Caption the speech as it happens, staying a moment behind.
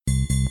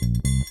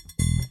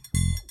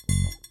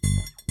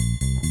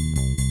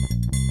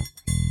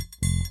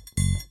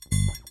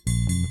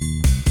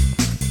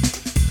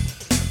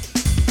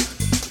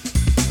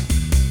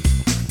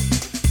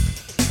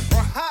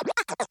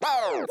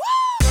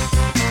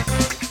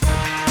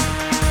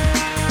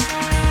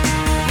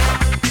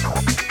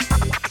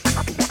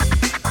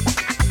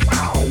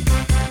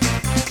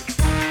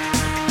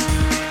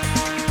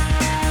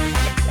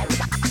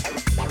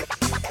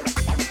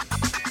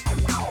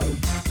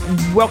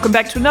Welcome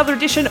back to another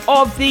edition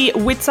of the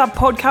Wits Up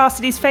podcast.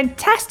 It is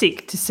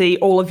fantastic to see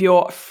all of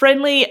your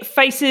friendly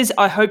faces.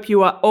 I hope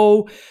you are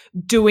all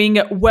doing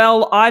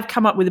well. I've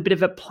come up with a bit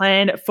of a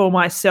plan for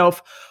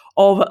myself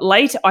of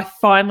late. I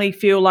finally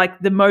feel like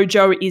the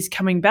mojo is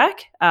coming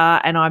back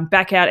and I'm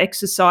back out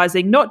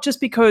exercising, not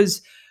just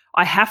because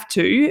I have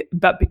to,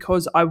 but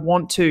because I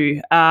want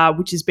to,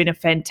 which has been a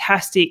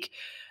fantastic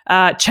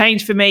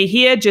change for me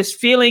here, just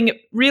feeling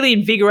really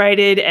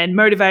invigorated and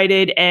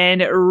motivated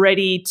and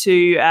ready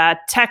to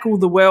tackle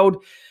the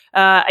world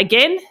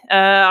again.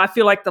 I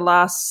feel like the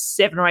last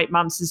 7 or 8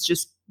 months has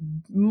just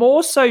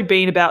more so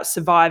been about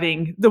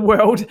surviving the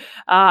world,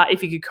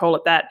 if you could call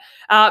it that.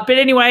 But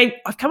anyway,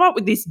 I've come up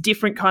with this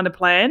different kind of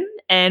plan,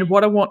 and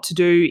what I want to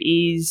do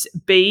is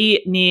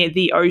be near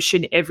the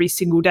ocean every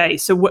single day.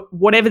 So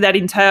whatever that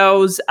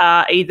entails,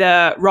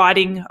 either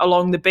riding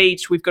along the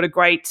beach. We've got a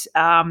great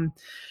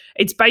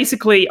it's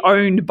basically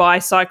owned by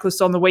cyclists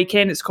on the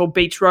weekend. It's called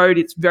Beach Road.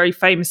 It's very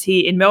famous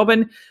here in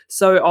Melbourne.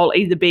 So I'll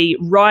either be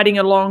riding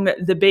along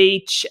the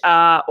beach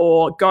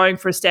or going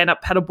for a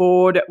stand-up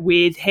paddleboard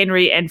with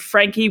Henry and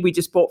Frankie. We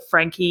just bought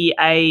Frankie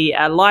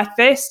a life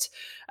vest.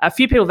 A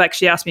few people have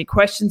actually asked me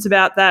questions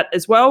about that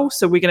as well.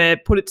 So we're going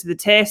to put it to the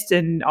test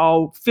and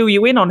I'll fill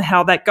you in on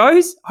how that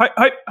goes,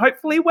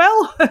 hopefully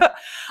well.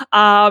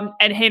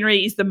 And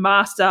Henry is the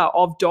master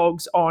of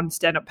dogs on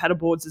stand-up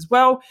paddleboards as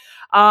well.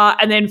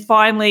 And then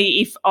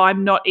finally, if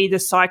I'm not either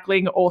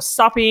cycling or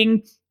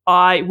supping,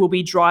 I will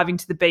be driving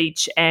to the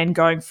beach and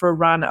going for a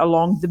run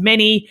along the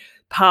many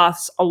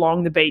paths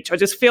along the beach. I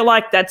just feel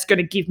like that's going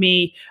to give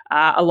me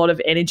a lot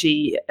of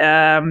energy.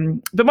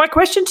 But my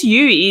question to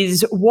you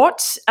is,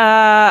 what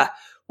kind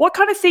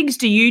of things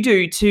do you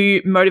do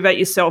to motivate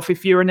yourself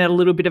if you're in a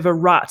little bit of a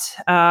rut?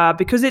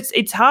 Because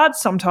it's hard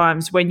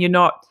sometimes when you're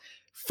not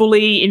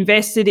fully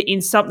invested in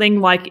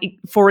something, like,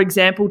 for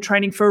example,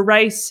 training for a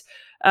race.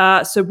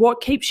 So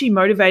what keeps you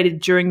motivated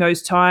during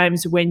those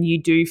times when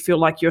you do feel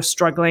like you're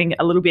struggling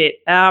a little bit?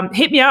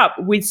 Hit me up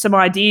with some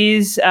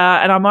ideas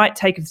and I might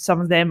take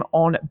some of them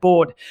on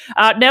board.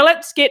 Now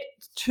let's get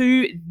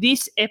to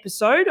this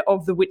episode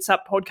of the Wits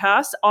Up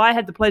podcast. I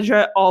had the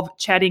pleasure of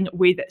chatting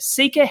with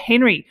Sika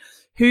Henry,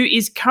 who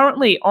is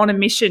currently on a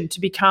mission to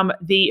become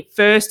the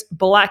first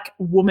Black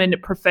woman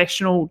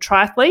professional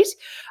triathlete.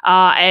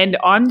 And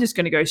I'm just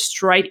going to go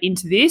straight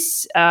into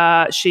this.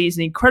 She's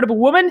an incredible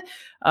woman,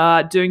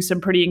 doing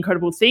some pretty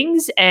incredible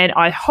things, and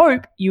I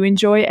hope you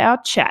enjoy our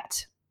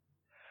chat.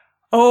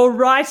 All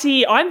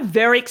righty, I'm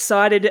very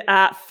excited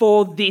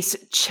for this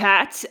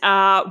chat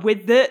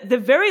with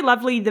the very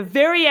lovely, the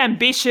very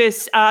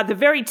ambitious, the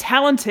very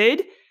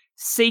talented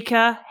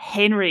Sika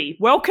Henry.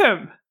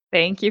 Welcome.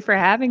 Thank you for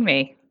having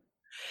me.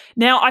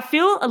 Now, I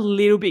feel a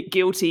little bit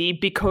guilty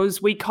because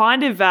we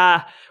kind of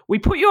we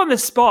put you on the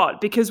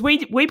spot because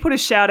we put a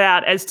shout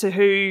out as to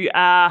who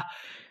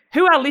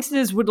our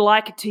listeners would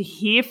like to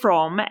hear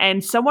from,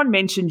 and someone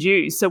mentioned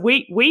you. So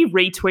we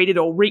retweeted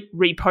or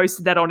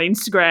reposted that on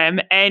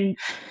Instagram and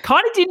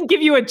kind of didn't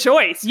give you a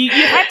choice. You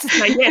had to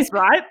say yes,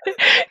 right?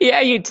 Yeah,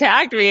 you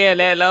tagged me in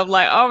it, and I'm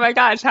like, oh my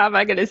gosh, how am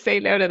I going to say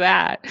no to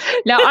that?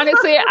 Now,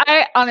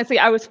 honestly,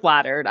 I was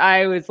flattered.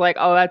 I was like,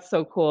 oh, that's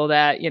so cool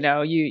that,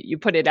 you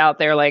put it out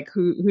there, like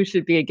who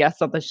should be a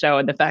guest on the show,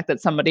 and the fact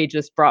that somebody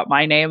just brought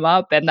my name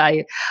up. And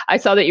I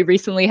saw that you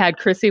recently had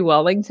Chrissy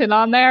Wellington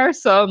on there.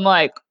 So I'm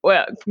like,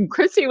 well, from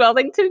Chrissy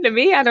Wellington to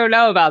me, I don't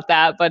know about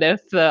that, but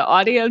if the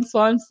audience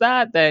wants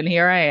that, then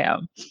here I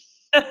am.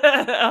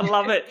 I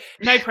love it.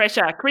 No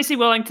pressure. Chrissy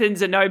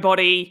Wellington's a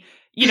nobody.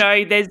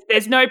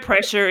 There's no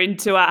pressure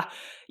into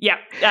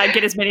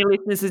get as many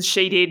listeners as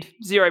she did.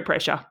 Zero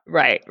pressure.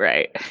 Right.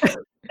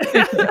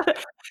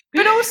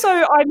 But also,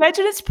 I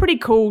imagine it's pretty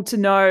cool to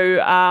know.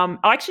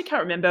 I actually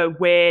can't remember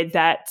where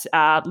that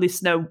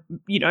listener,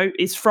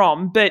 is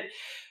from, but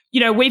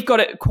we've got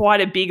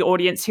quite a big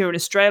audience here in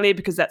Australia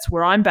because that's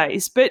where I'm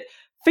based. But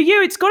for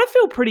you, it's got to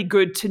feel pretty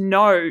good to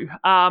know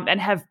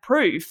and have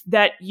proof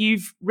that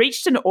you've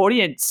reached an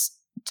audience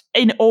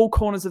in all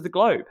corners of the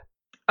globe.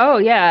 Oh,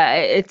 yeah.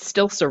 It's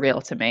still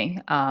surreal to me.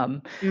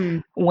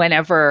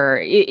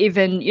 Whenever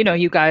even,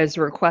 you guys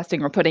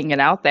requesting or putting it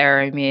out there,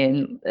 I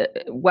mean,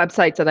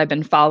 websites that I've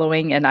been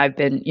following, and I've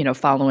been,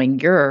 following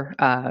your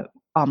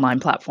online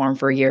platform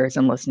for years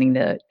and listening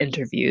to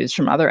interviews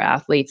from other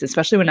athletes,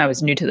 especially when I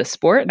was new to the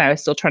sport and I was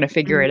still trying to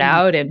figure it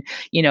out and,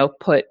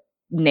 put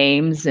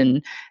names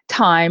and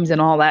times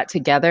and all that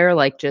together,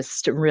 like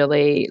just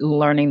really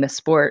learning the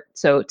sport.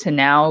 So to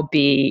now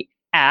be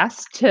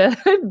asked to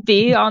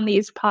be on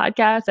these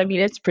podcasts, I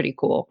mean, it's pretty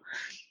cool.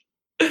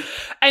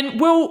 And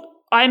well,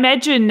 I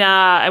imagine,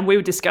 and we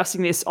were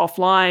discussing this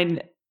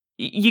offline,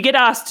 you get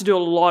asked to do a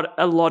lot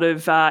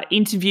of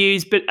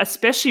interviews, but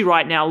especially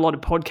right now, a lot of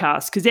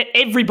podcasts, because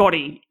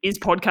everybody is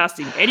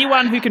podcasting.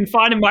 Anyone who can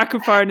find a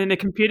microphone and a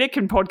computer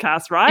can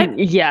podcast, right?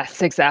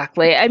 Yes,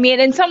 exactly. I mean,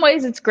 in some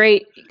ways it's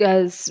great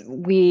because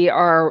we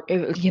are,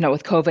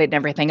 with COVID and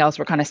everything else,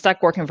 we're kind of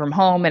stuck working from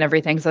home and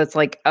everything. So it's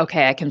like,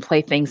 okay, I can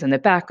play things in the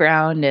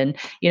background. And,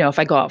 if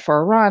I go out for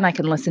a run, I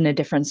can listen to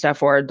different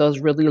stuff or those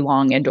really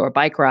long indoor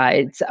bike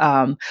rides.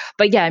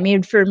 But yeah, I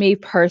mean, for me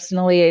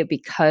personally,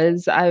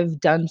 because I've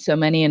done so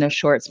many in a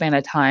short span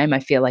of time, I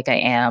feel like I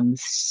am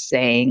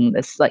saying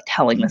this, like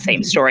telling the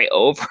same story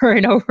over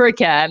and over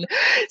again.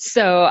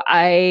 So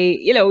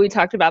we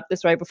talked about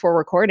this right before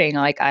recording.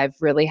 Like I've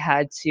really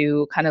had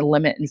to kind of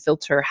limit and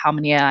filter how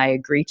many I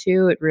agree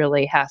to. It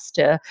really has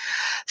to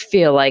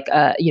feel like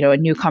a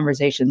new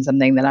conversation,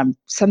 something that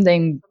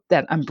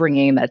I'm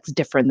bringing that's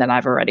different than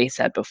I've already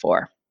said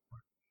before.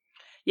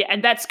 Yeah,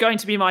 and that's going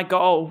to be my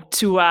goal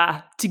to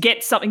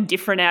get something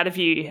different out of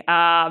you.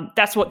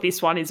 That's what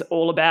this one is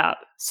all about.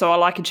 So I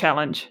like a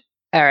challenge.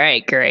 All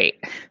right, great.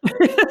 But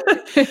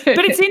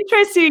it's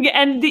interesting,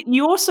 and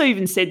you also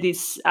even said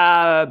this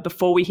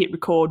before we hit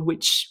record,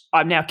 which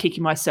I'm now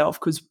kicking myself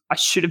because I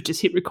should have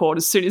just hit record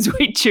as soon as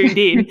we tuned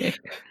in.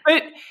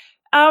 But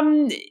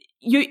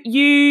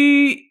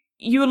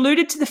you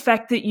alluded to the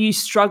fact that you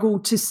struggle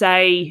to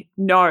say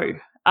no.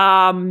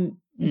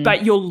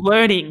 But you're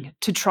learning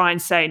to try and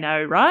say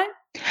no, right?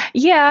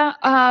 Yeah,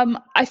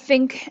 I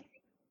think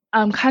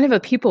I'm kind of a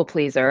people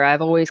pleaser.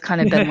 I've always kind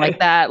of been like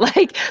that,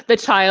 like the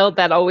child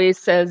that always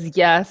says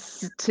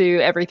yes to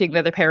everything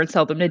that their parents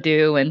tell them to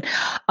do. And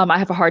I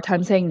have a hard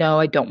time saying no.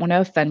 I don't want to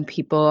offend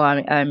people.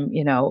 I'm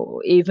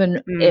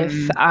even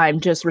if I'm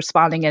just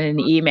responding in an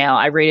email,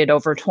 I read it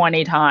over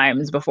 20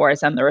 times before I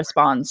send the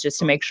response just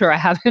to make sure I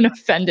haven't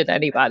offended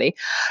anybody.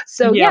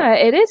 So yeah,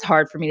 it is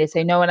hard for me to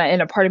say no. And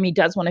a part of me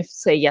does want to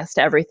say yes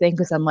to everything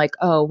because I'm like,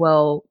 oh,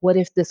 well, what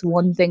if this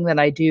one thing that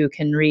I do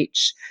can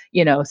reach,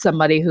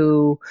 somebody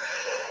who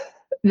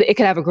it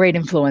could have a great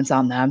influence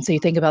on them. So you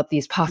think about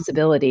these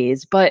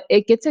possibilities, but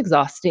it gets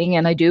exhausting.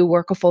 And I do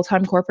work a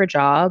full-time corporate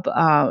job.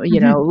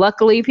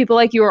 Luckily people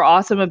like you are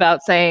awesome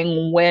about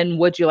saying, when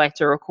would you like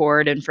to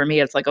record? And for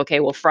me, it's like,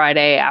 okay, well,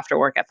 Friday after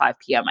work at 5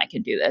 p.m. I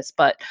can do this.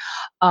 But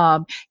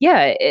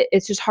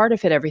it's just hard to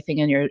fit everything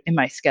in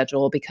my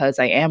schedule because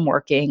I am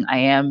working, I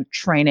am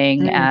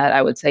training at,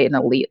 I would say, an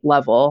elite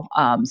level.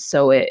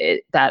 So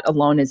that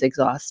alone is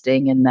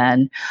exhausting. And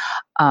then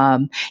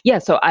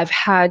so I've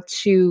had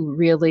to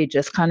really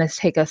just kind of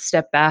take a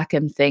step back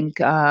and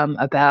think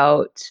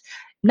about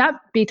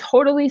not be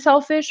totally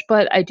selfish,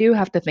 but I do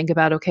have to think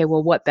about, okay,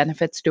 well, what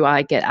benefits do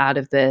I get out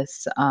of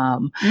this?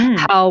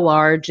 How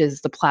large is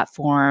the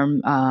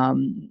platform?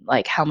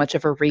 Like how much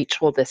of a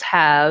reach will this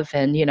have?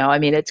 And,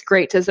 it's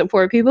great to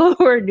support people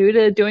who are new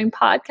to doing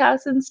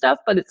podcasts and stuff,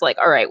 but it's like,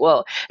 all right,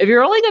 well, if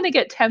you're only going to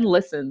get 10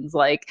 listens,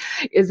 like,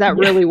 is that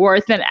really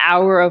worth an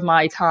hour of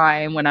my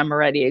time when I'm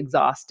already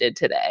exhausted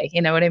today?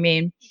 You know what I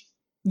mean?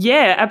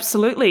 Yeah,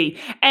 absolutely.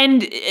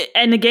 And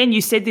again,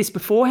 you said this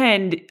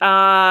beforehand,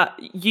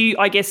 you,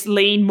 I guess,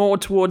 lean more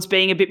towards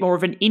being a bit more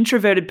of an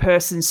introverted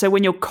person. So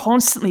when you're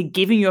constantly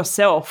giving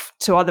yourself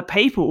to other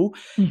people,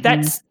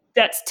 that's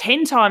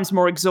 10 times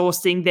more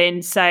exhausting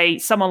than, say,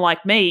 someone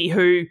like me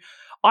who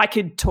I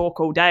could talk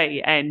all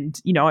day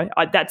and,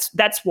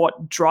 that's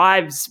what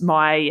drives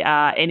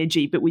my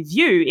energy. But with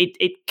you,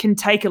 it can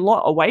take a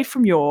lot away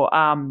from your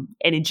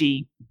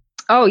energy.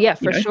 Oh yeah,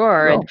 for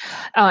sure. Well.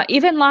 And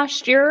even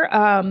last year,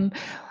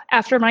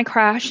 after my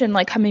crash and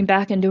like coming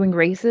back and doing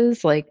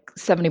races like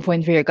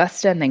 70.3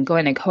 Augusta and then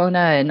going to Kona,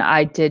 and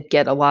I did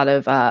get a lot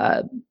of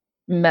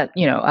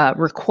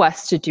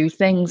requests to do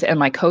things. And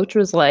my coach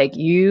was like,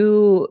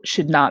 you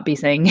should not be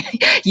saying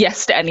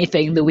yes to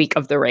anything the week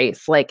of the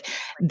race. Like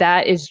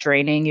that is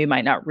draining. You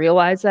might not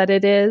realize that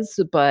it is,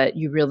 but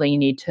you really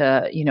need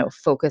to,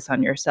 focus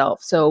on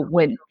yourself. So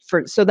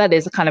so that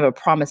is kind of a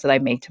promise that I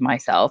make to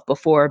myself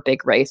before a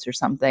big race or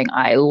something.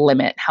 I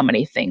limit how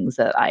many things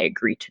that I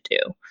agree to do.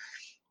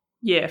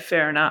 Yeah,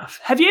 fair enough.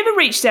 Have you ever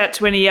reached out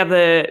to any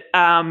other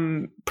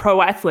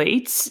pro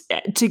athletes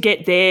to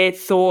get their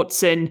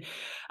thoughts and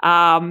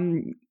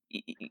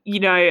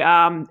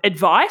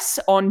advice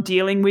on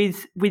dealing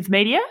with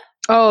media?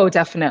 Oh,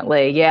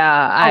 definitely.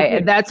 Yeah.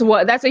 That's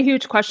a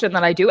huge question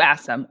that I do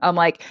ask them. I'm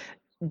like,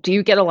 do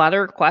you get a lot of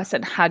requests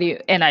and how do you,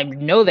 and I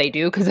know they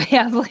do because they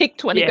have like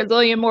 20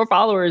 gazillion more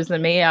followers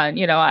than me. And,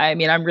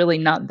 I'm really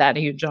not that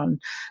huge on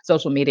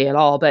social media at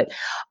all, but,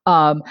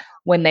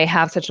 when they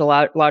have such a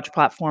large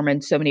platform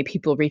and so many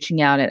people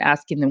reaching out and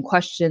asking them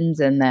questions,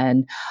 and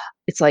then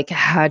it's like,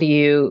 how do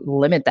you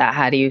limit that?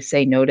 How do you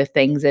say no to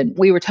things? And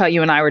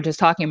you and I were just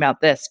talking about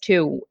this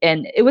too.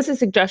 And it was a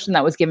suggestion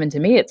that was given to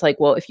me. It's like,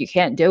 well, if you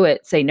can't do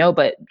it, say no,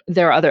 but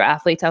there are other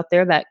athletes out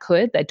there that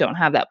don't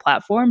have that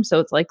platform. So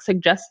it's like,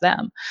 suggest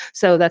them.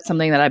 So that's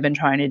something that I've been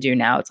trying to do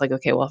now. It's like,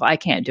 okay, well, if I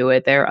can't do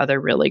it, there are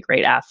other really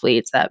great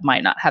athletes that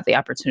might not have the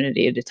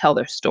opportunity to tell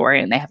their story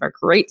and they have a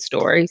great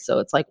story. So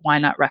it's like, why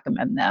not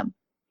recommend them?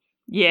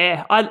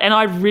 Yeah.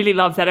 I really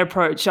love that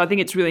approach. I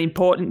think it's really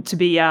important to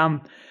be,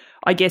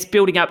 I guess,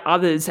 building up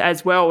others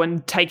as well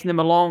and taking them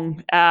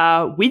along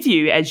with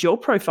you as your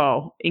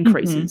profile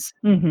increases.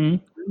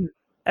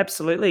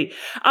 Absolutely.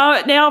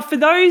 Now, for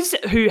those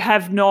who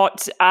have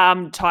not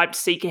typed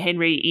Seeker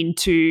Henry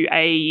into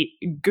a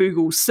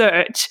Google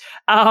search,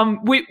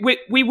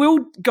 we will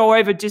go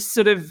over just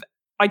sort of,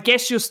 I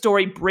guess, your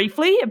story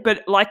briefly,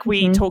 but like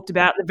we talked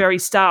about at the very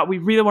start, we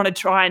really want to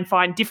try and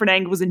find different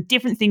angles and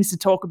different things to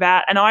talk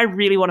about. And I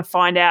really want to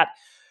find out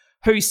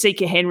who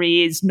Seeker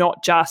Henry is,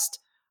 not just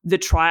the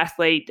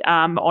triathlete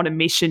on a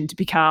mission to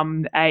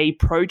become a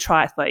pro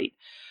triathlete.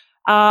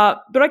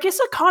 But I guess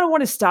I kind of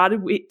wanted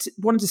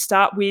to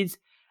start with,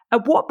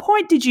 at what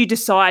point did you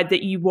decide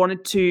that you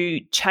wanted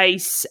to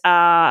chase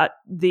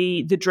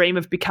the dream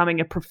of becoming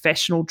a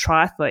professional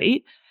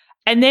triathlete?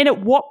 And then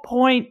at what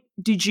point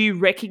did you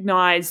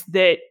recognize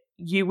that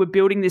you were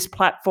building this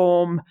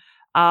platform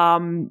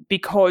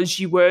because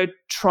you were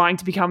trying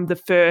to become the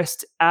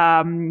first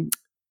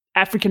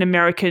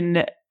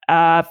African-American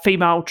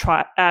female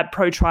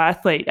pro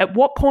triathlete? At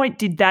what point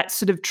did that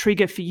sort of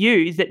trigger for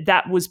you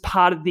that was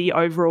part of the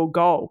overall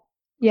goal?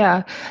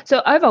 Yeah.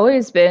 So I've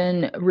always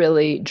been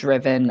really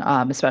driven,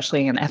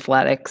 especially in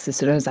athletics. As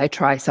soon as I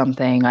try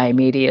something, I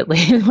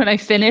immediately, when I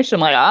finish,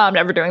 I'm like, oh, I'm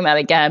never doing that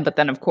again. But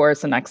then, of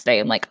course, the next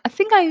day, I'm like, I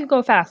think I could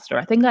go faster.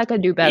 I think I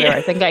could do better. Yeah.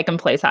 I think I can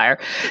place higher.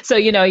 So,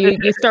 you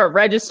start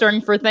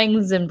registering for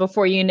things. And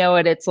before you know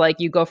it, it's like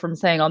you go from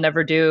saying, I'll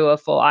never do a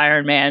full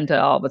Ironman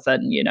to all of a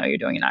sudden, you're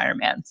doing an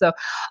Ironman. So,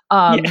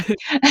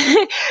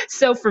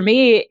 so for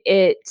me,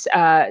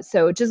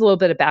 so just a little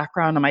bit of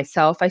background on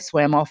myself. I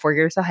swam all 4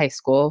 years of high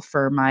school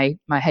for my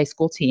high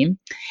school team.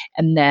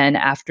 And then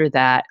after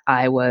that,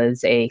 I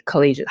was a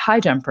collegiate high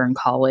jumper in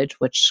college,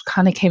 which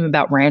kind of came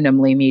about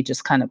randomly, me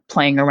just kind of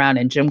playing around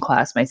in gym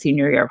class my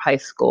senior year of high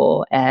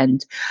school.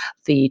 And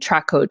the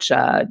track coach,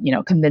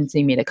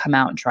 convincing me to come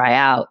out and try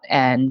out,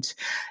 and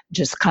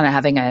just kind of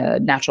having a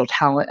natural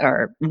talent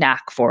or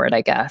knack for it,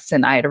 I guess.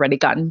 And I had already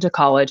gotten to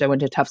college. I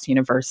went to Tufts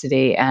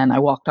University and I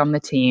walked onto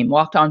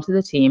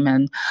the team,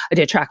 and I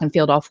did track and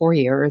field all 4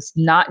 years,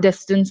 not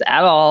distance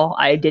at all.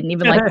 I didn't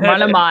even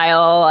run a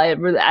mile.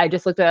 I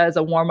just looked at it as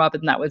a warm up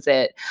and that was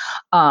it.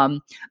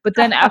 But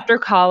then after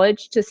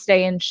college, to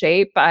stay in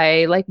shape,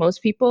 I, like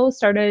most people,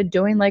 started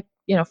doing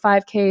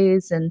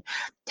 5Ks and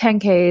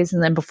 10Ks.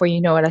 And then before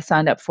you know it, I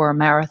signed up for a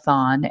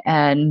marathon,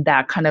 and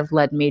that kind of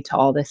led me to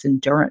all this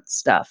endurance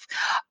stuff.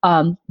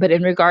 But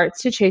in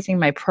regards to chasing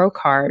my pro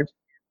card,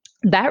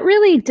 that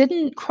really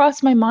didn't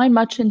cross my mind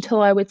much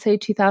until I would say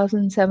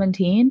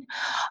 2017,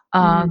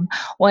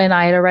 when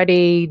I had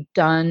already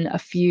done a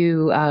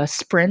few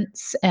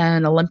sprints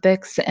and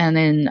Olympics. And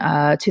in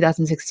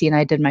 2016,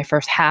 I did my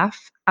first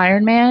half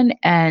Ironman,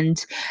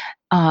 and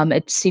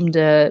it seemed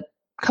to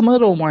come a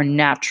little more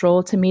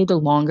natural to me, the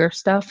longer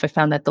stuff. I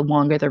found that the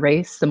longer the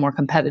race, the more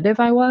competitive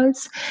I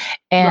was.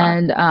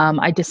 And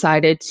I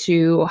decided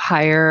to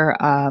hire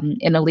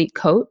an elite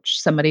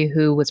coach, somebody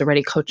who was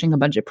already coaching a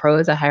bunch of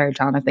pros. I hired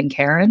Jonathan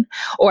Karen,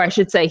 or I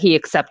should say he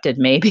accepted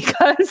me,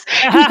 because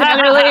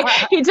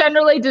he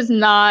generally does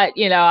not,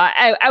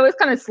 I was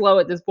kind of slow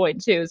at this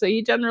point too. So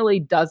he generally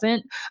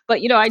doesn't.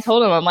 But, I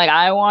told him, I'm like,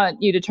 I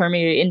want you to turn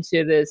me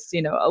into this,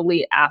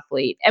 elite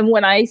athlete. And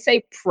when I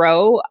say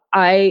pro,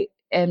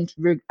 and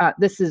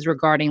this is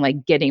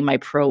regarding getting my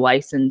pro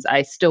license.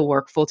 I still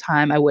work full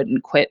time. I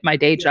wouldn't quit my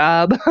day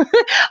job.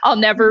 I'll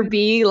never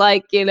be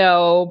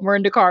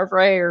Miranda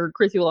Carfrae or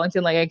Chrissy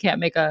Wellington. I can't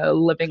make a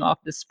living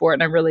off this sport.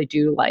 And I really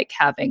do like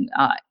having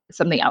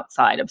something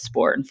outside of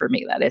sport. And for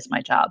me, that is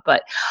my job.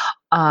 But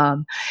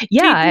do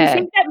you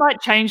think that might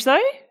change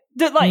though?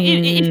 That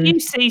if you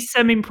see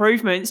some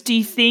improvements, do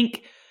you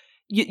think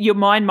your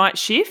mind might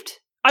shift?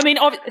 I mean,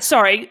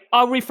 sorry,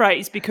 I'll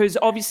rephrase, because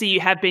obviously you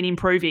have been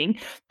improving.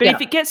 But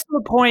if it gets to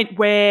a point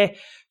where,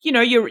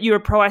 you're a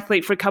pro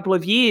athlete for a couple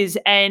of years,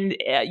 and,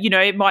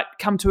 it might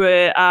come to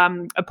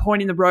a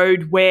point in the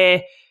road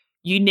where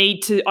you need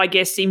to, I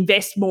guess,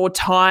 invest more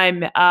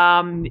time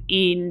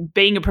in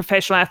being a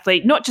professional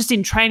athlete, not just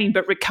in training,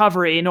 but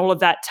recovery and all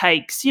of that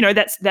takes.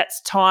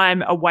 That's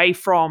time away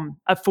from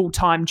a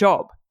full-time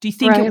job. Do you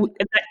think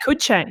that could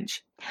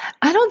change?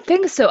 I don't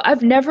think so.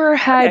 I've never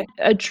had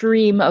a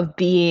dream of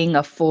being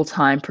a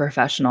full-time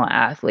professional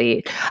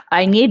athlete.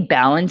 I need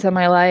balance in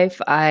my life.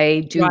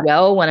 I do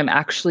well when I'm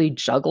actually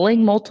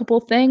juggling multiple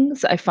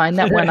things. I find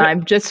that when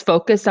I'm just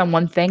focused on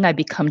one thing, I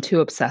become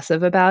too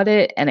obsessive about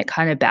it, and it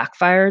kind of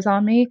backfires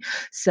on me.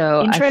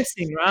 So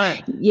interesting,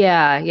 right?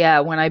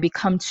 Yeah. When I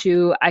become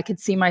I could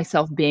see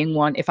myself being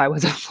one if I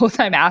was a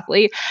full-time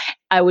athlete.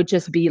 I would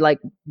just be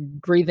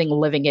breathing,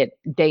 living it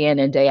day in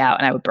and day out,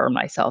 and I would burn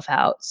myself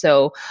out.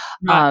 So,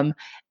 and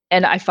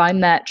I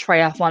find that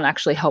triathlon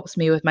actually helps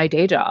me with my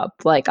day job.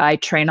 I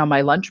train on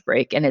my lunch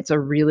break, and it's a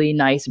really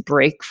nice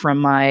break from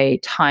my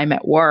time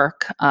at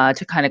work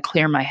to kind of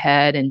clear my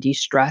head and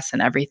de-stress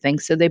and everything.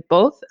 So they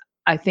both,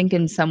 I think,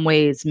 in some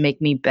ways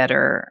make me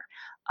better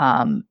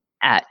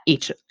at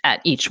each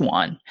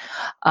one.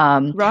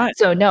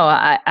 So no,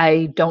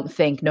 I don't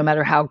think, no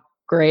matter how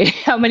great,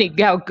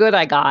 how good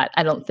I got,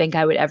 I don't think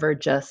I would ever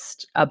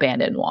just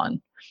abandon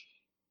one.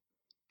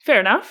 Fair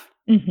enough.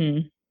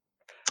 Mm-hmm.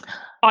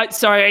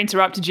 Sorry, I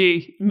interrupted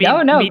you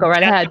No, mid go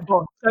right chat ahead.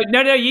 before.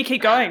 No, you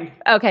keep going.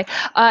 Okay.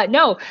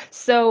 No.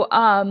 So,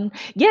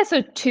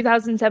 so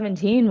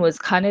 2017 was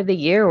kind of the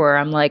year where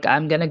I'm like,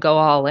 I'm gonna go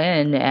all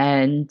in,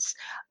 and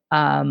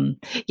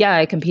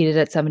I competed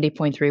at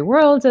 70.3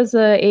 Worlds as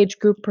a age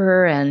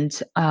grouper,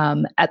 and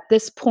at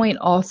this point,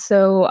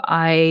 also,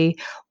 I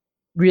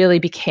really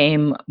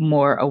became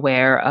more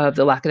aware of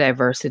the lack of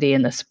diversity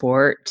in the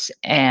sport.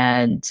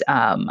 And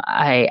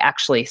I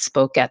actually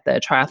spoke at the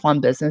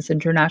Triathlon Business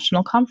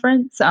International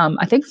Conference.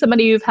 I think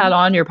somebody you've had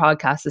on your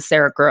podcast is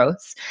Sarah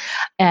Gross,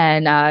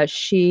 and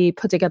she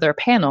put together a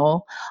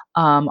panel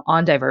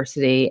on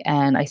diversity,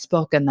 and I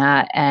spoke in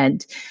that.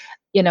 And,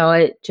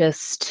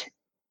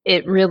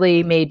 it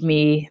really made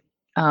me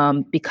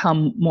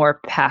become more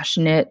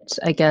passionate,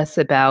 I guess,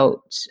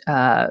 about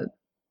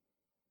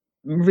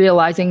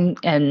realizing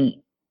and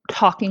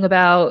talking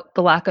about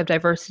the lack of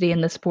diversity in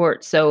the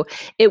sport. So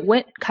it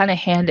went kind of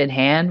hand in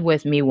hand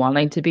with me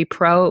wanting to be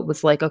pro. It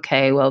was like,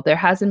 okay, well, there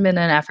hasn't been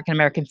an African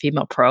American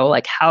female pro.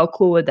 Like, how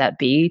cool would that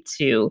be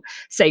to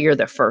say you're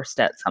the first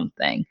at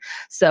something?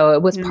 So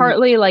it was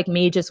partly like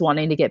me just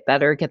wanting to get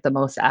better, get the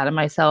most out of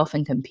myself,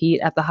 and compete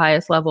at the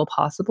highest level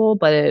possible.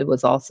 But it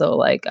was also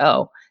like,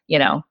 the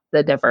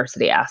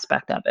diversity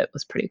aspect of it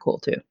was pretty cool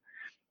too.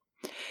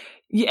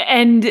 Yeah,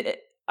 and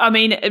I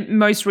mean,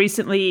 most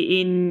recently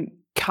in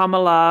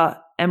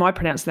Kamala, am I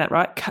pronouncing that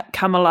right?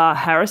 Kamala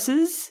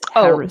Harris's?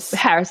 Harris,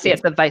 yes,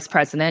 the vice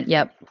president.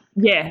 Yep.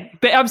 Yeah,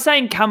 but I'm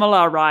saying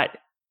Kamala, right?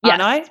 Yes.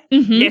 Aren't I?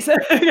 Mm-hmm. Yes.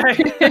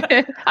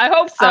 Okay. I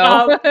hope so.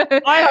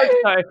 I hope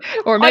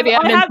so. Or maybe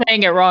I've been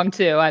saying it wrong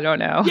too. I don't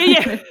know.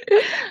 Yeah.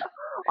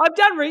 I've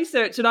done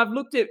research and I've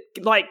looked at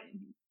like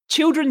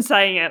children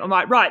saying it. I'm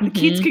like, right, the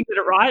kids can get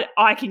it right.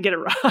 I can get it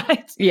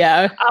right.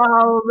 Yeah.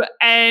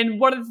 And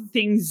one of the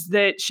things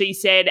that she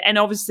said, and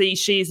obviously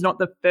she's not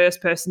the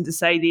first person to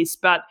say this,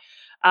 but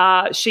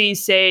she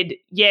said,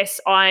 yes,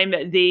 I'm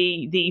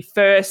the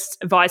first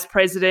vice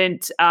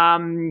president,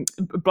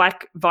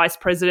 black vice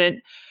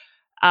president,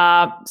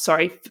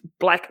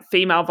 black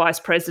female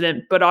vice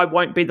president, but I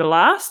won't be the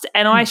last.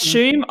 And I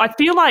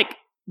feel like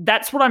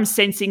that's what I'm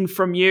sensing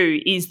from you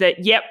is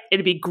that, yep,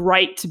 it'd be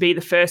great to be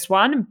the first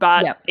one,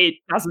 but it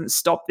doesn't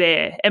stop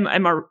there. Am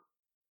I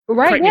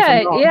right?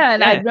 Yeah.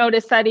 And I've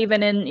noticed that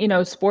even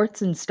in,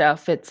 sports and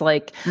stuff, it's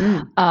like,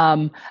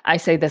 I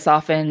say this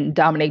often,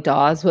 Dominique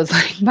Dawes was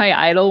like my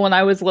idol when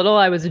I was little.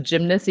 I was a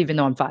gymnast, even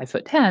though I'm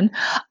 5'10".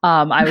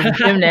 I was a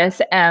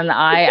gymnast and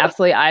I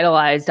absolutely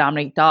idolized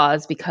Dominique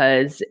Dawes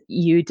because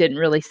you didn't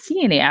really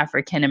see any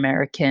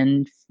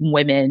African-American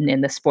women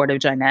in the sport of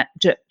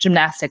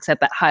gymnastics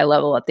at that high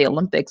level at the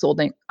Olympics,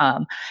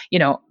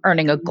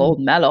 earning a gold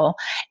medal.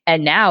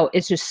 And now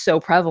it's just so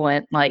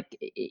prevalent, like,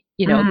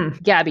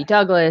 Gabby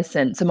Douglas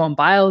and Simone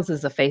Biles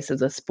is the face of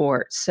the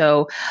sport.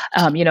 So,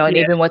 and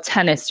even with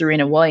tennis,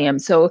 Serena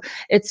Williams. So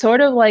it's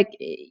sort of like,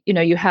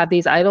 you have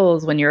these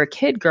idols when you're a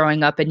kid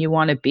growing up and you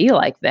want to be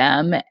like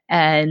them.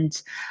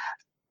 And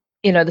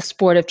the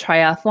sport of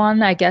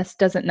triathlon, I guess,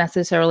 doesn't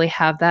necessarily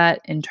have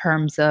that in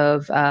terms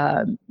of,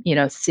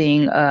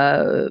 seeing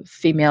a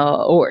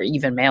female or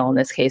even male in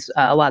this case,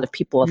 a lot of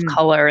people of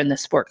color in the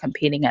sport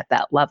competing at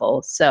that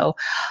level. So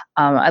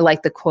I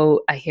like the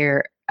quote I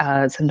hear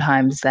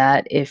sometimes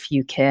that if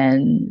you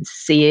can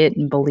see it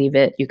and believe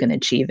it, you can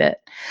achieve it.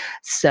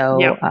 So,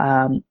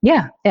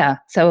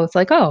 So it's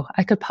like, oh,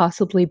 I could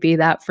possibly be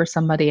that for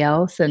somebody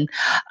else. And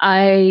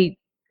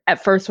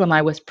at first, when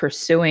I was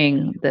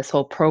pursuing this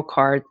whole pro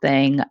card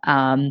thing,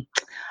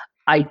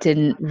 I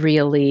didn't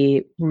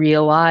really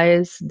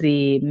realize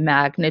the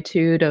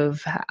magnitude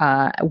of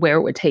where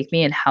it would take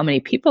me and how many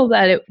people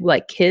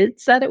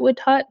kids that it would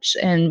touch.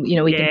 And,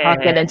 we can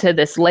get into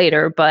this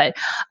later, but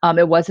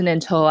it wasn't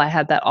until I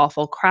had that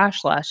awful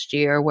crash last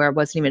year where I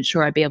wasn't even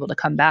sure I'd be able to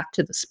come back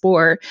to the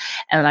sport.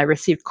 And I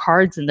received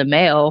cards in the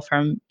mail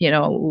from,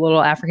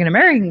 little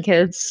African-American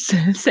kids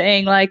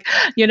saying like,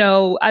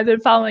 I've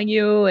been following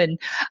you and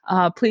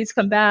please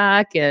come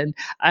back. And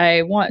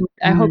I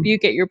hope you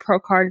get your pro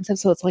card and stuff.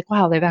 So it's like,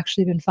 wow, they've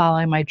actually been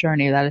following my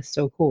journey. That is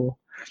so cool.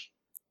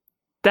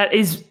 That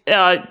is,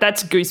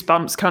 that's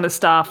goosebumps kind of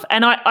stuff.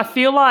 And I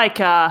feel like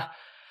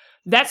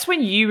that's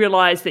when you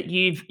realize that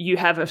you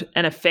have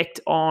an effect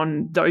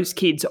on those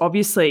kids,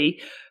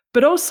 obviously.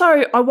 But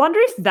also, I wonder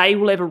if they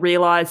will ever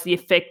realize the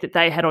effect that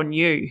they had on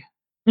you.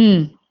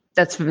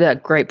 That's a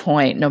great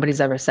point. Nobody's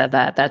ever said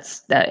that.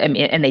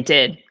 And they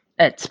did.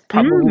 It's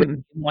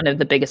probably one of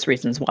the biggest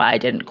reasons why I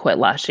didn't quit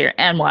last year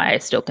and why I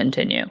still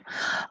continue.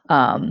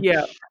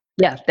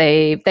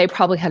 They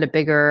probably had a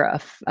bigger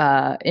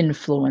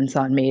influence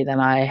on me than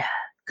I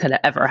could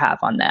ever have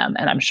on them,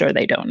 and I'm sure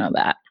they don't know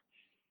that.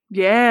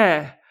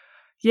 Yeah.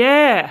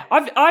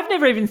 I've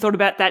never even thought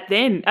about that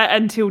then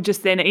until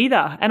just then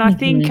either, and I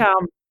think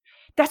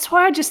that's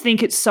why I just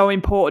think it's so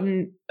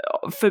important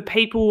for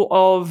people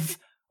of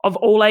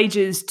all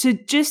ages to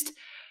just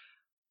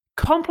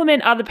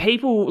compliment other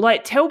people,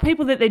 like tell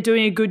people that they're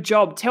doing a good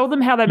job, tell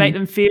them how they make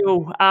them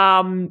feel,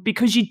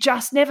 because you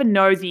just never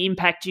know the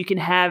impact you can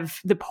have,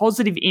 the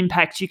positive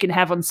impact you can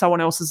have on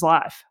someone else's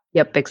life.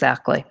 Yep,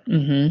 exactly.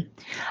 And,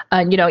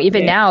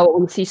 even now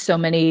we see so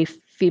many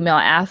female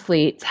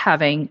athletes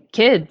having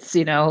kids,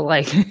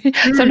 like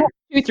sometimes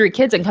 2, 3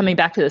 kids and coming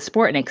back to the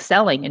sport and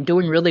excelling and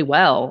doing really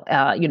well,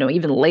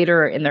 even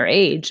later in their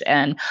age.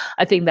 And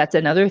I think that's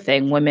another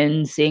thing,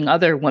 women seeing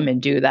other women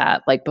do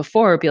that. Like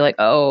before, it'd be like,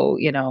 oh,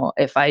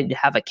 if I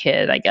have a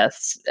kid, I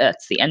guess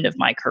that's the end of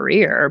my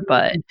career.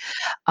 But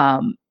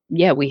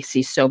yeah, we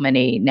see so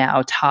many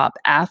now top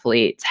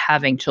athletes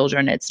having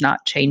children. It's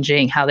not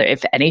changing how they're,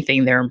 if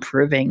anything, they're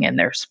improving in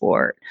their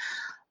sport.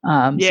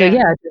 So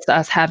yeah, just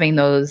us having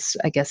those,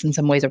 I guess, in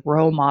some ways a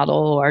role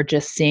model, or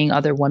just seeing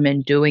other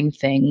women doing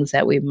things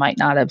that we might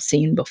not have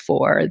seen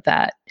before,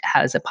 that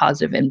has a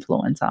positive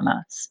influence on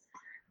us.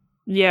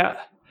 Yeah.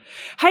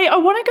 Hey, I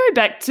want to go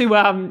back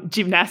to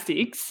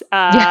gymnastics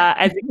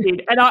as a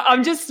kid. And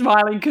I'm just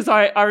smiling because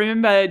I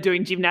remember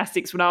doing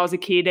gymnastics when I was a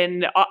kid,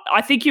 and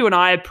I think you and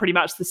I are pretty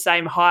much the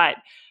same height.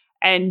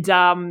 And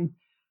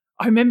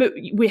I remember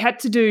we had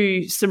to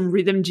do some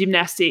rhythm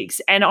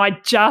gymnastics, and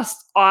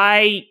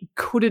I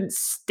couldn't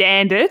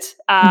stand it.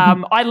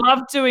 I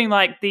loved doing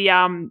like the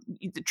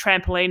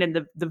trampoline and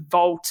the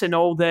vault and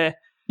all the,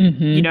 I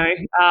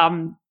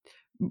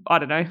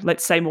don't know,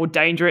 let's say more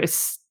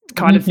dangerous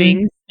kind of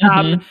things.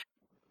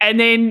 And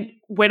then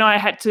when I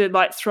had to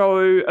like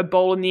throw a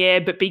ball in the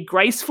air but be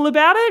graceful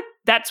about it,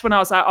 that's when I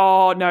was like,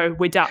 oh no,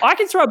 we're done. I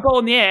can throw a ball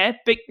in the air,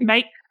 but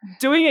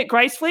doing it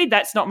gracefully,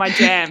 that's not my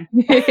jam.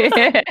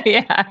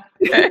 Yeah.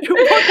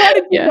 What kind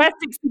of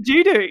gymnastics did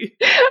you do?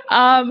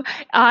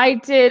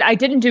 I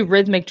didn't do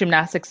rhythmic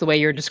gymnastics the way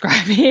you're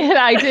describing it.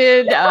 I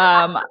did,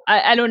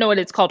 I don't know what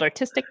it's called,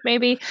 artistic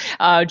maybe,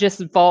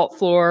 just vault,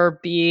 floor,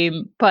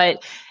 beam,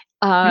 but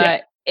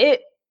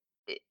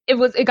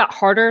it got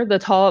harder the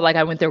taller, like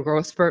I went through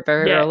growth spurt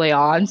very early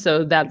on.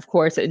 So that, of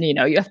course, and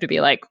you have to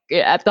be like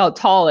at the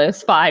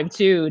tallest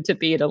 5'2" to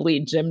be an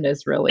elite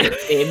gymnast, really, it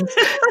seems.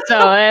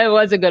 So it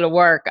wasn't going to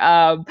work.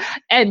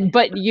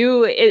 But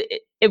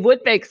it would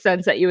make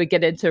sense that you would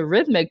get into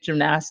rhythmic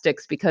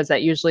gymnastics because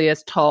that usually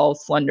is tall,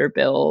 slender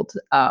build.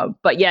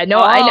 But yeah, no,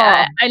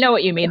 I know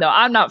what you mean though.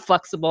 I'm not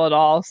flexible at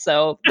all.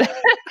 So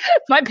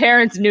my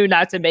parents knew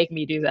not to make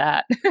me do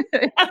that.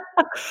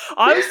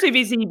 I was too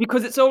busy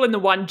because it's all in the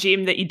one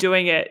gym that you're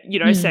doing it,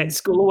 say at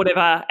school or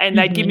whatever, and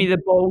they'd give me the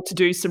ball to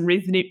do some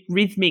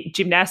rhythmic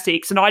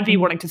gymnastics, and I'd be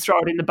wanting to throw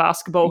it in the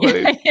basketball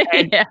hoop.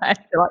 And like,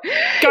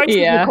 go to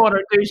the corner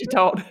and do as you're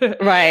told.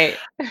 Right.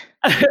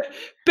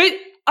 But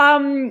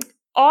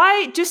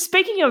I just,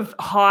 speaking of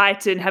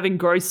height and having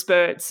growth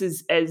spurts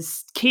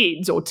as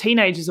kids or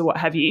teenagers or what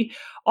have you,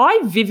 I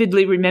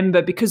vividly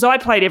remember, because I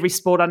played every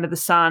sport under the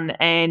sun,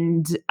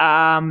 and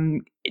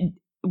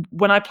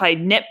when I played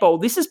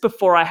netball, this is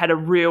before I had a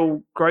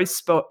real growth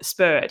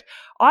spurt.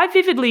 I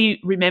vividly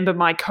remember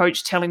my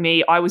coach telling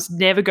me I was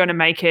never going to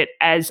make it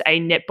as a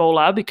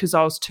netballer because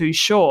I was too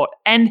short.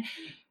 And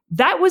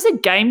that was a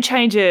game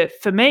changer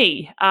for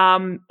me.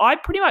 I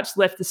pretty much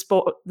left the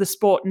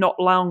sport not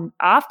long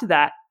after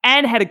that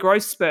and had a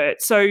growth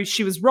spurt. So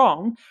she was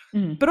wrong.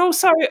 But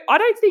also, I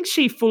don't think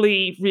she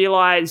fully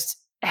realized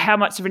how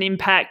much of an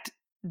impact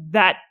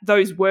that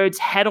those words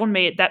had on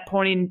me at that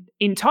point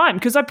in time,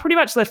 because I pretty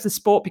much left the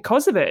sport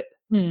because of it.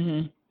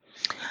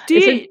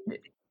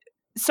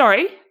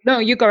 Sorry? No,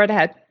 you go right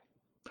ahead.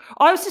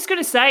 I was just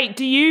going to say,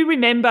 do you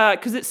remember,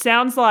 because it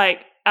sounds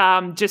like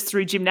just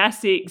through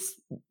gymnastics,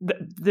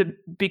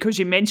 because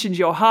you mentioned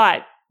your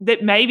height,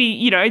 that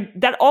maybe,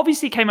 that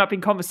obviously came up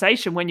in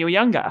conversation when you were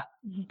younger.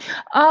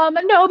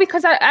 No,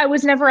 because I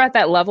was never at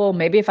that level.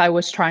 Maybe if I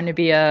was trying to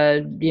be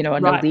an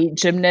elite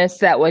gymnast,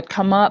 that would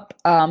come up.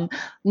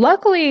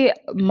 Luckily,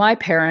 my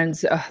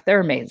parents, they're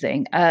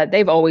amazing.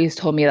 They've always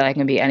told me that I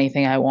can be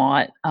anything I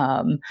want.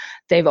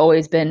 They've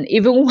always been,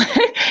 even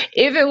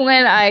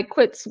when I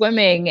quit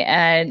swimming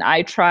and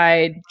I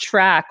tried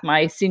track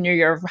my senior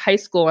year of high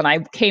school, and I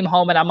came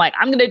home and I'm like,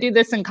 I'm going to do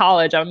this in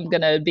college. I'm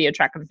going to be a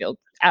track and field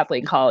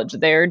athlete in college.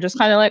 They're just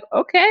kind of like,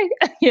 okay,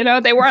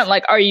 they weren't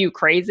like, are you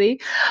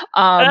crazy?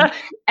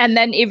 And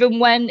then even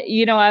when,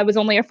 I was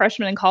only a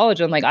freshman in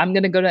college, I'm like, I'm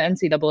going to go to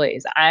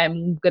NCAAs.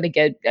 I'm going to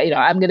get,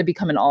 I'm going to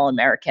become an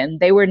All-American.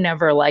 They were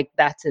never like,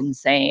 that's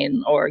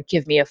insane, or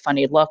give me a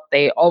funny look.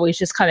 They always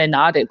just kind of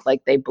nodded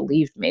like they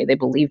believed me. They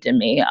believed in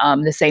me.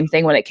 The same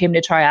thing when it came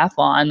to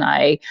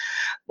triathlon.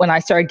 When I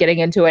started getting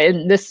into it,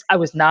 and I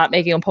was not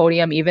making a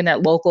podium even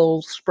at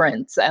local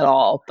sprints at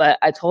all, but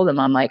I told them,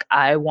 I'm like,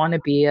 I want to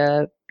be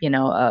I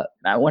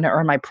want to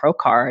earn my pro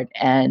card.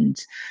 And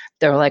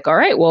they're like, all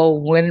right, well,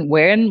 when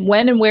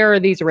and where are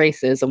these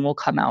races? And we'll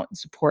come out and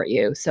support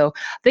you. So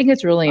I think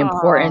it's really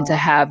important to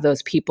have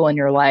those people in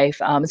your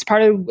life.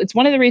 It's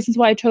one of the reasons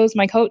why I chose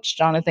my coach,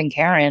 Jonathan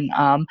Karen.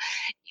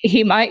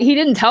 he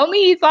didn't tell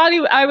me he thought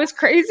I was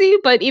crazy,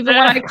 but even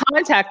when I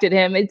contacted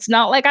him, it's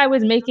not like I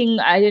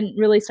didn't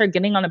really start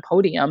getting on a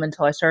podium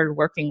until I started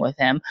working with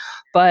him.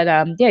 But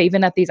yeah,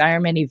 even at these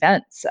Ironman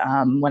events,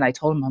 when I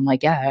told him, I'm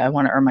like, yeah, I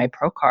want to earn my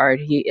pro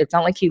card. It's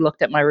not like he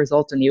looked at my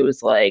results and he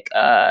was like,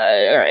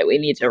 all right, we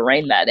need to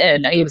rein that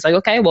in. He was like,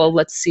 okay, well,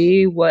 let's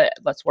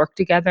work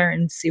together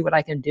and see what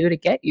I can do to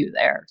get you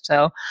there.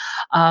 So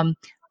I'm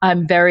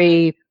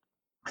very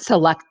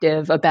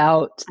selective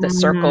about the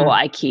circle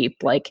I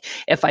keep. Like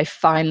if I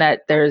find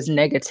that there's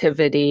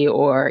negativity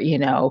or,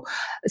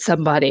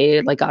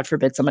 somebody, like God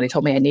forbid, somebody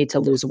told me I need to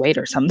lose weight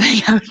or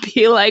something, I would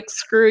be like,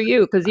 screw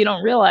you. Because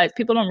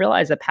people don't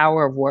realize the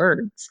power of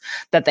words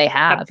that they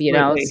have.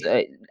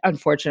 Absolutely.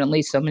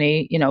 Unfortunately, so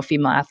many,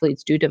 female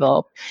athletes do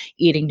develop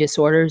eating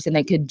disorders, and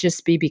it could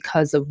just be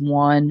because of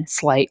one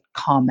slight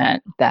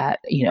comment that,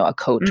 a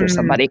coach or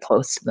somebody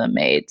close to them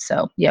made.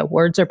 So yeah,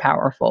 words are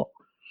powerful.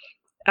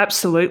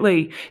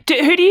 Absolutely.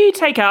 Who do you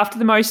take after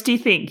the most, do you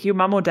think? Your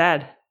mum or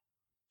dad?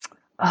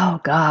 Oh,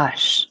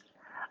 gosh.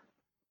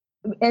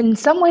 In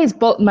some ways,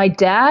 both. My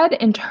dad,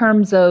 in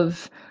terms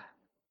of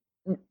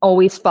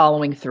always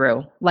following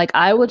through. Like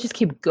I will just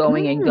keep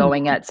going and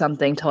going at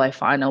something till I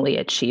finally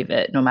achieve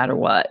it, no matter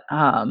what.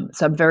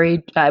 So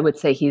I would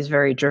say he's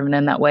very driven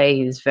in that way.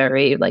 He's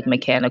very like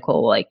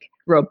mechanical, like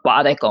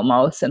robotic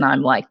almost. And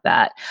I'm like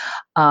that.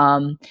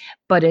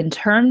 But in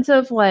terms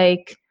of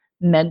like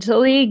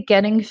mentally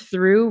getting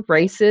through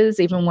races,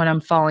 even when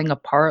I'm falling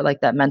apart,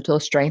 like that mental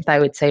strength, I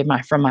would say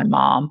from my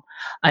mom.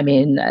 I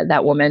mean,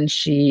 that woman,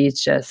 she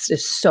just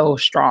is so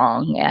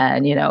strong,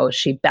 and,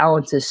 she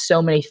balances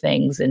so many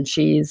things, and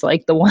she's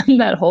like the one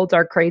that holds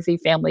our crazy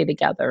family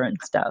together and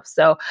stuff.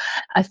 So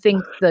I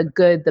think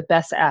the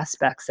best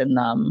aspects in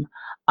them,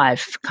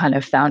 I've kind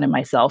of found in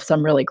myself. So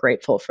I'm really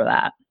grateful for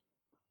that.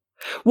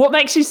 What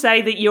makes you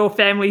say that your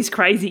family's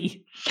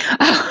crazy?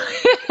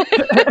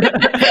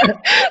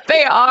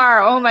 They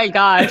are. Oh my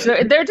gosh.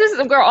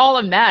 We're all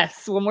a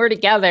mess when we're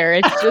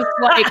together.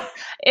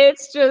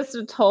 It's just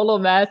a total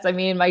mess. I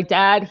mean, my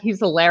dad, he's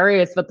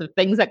hilarious, but the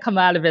things that come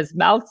out of his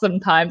mouth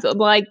sometimes, I'm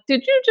like,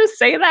 did you just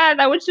say that?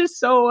 That was just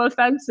so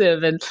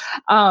offensive. And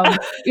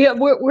yeah,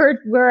 we're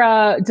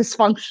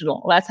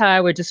dysfunctional. That's how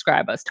I would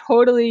describe us.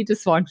 Totally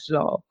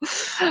dysfunctional.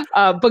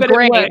 But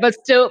great. But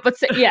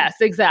yes,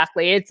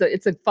 exactly.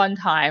 It's a fun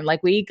time.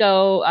 Like we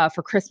go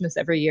for Christmas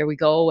every year, we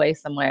go away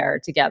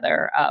somewhere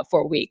together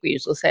for a week. We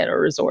usually stay at a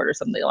resort or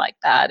something like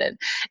that. And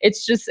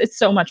it's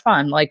so much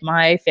fun. Like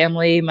my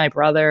family, my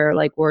brother,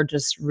 like we're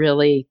just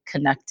really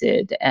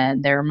connected,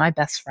 and they're my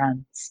best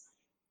friends.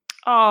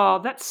 Oh,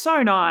 that's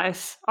so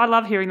nice. I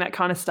love hearing that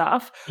kind of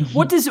stuff.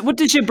 What does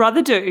your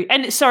brother do?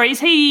 And sorry,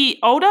 is he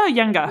older or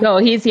younger? No,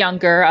 he's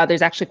younger.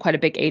 There's actually quite a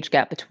big age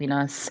gap between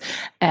us.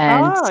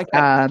 And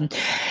okay.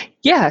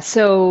 yeah,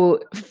 so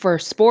for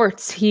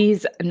sports,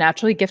 he's a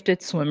naturally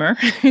gifted swimmer,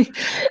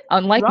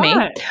 unlike me.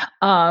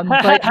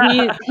 But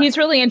he's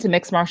really into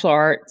mixed martial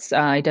arts.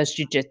 He does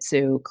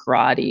jujitsu,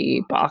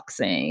 karate,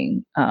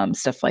 boxing,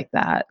 stuff like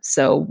that.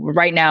 So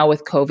right now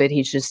with COVID,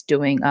 he's just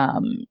doing,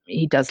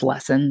 he does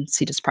lessons.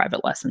 He does private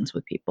lessons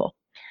with people.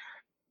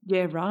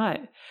 Yeah,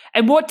 right.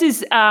 And what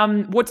does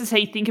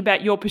he think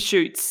about your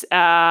pursuits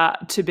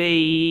to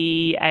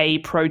be a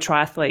pro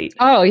triathlete?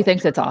 Oh, he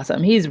thinks it's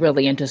awesome. He's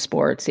really into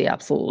sports. He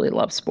absolutely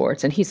loves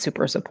sports, and he's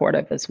super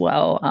supportive as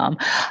well.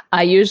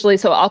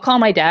 I'll call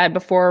my dad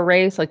before a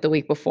race, like the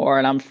week before,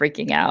 and I'm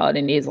freaking out,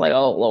 and he's like,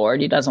 "Oh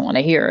Lord," he doesn't want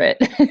to hear it.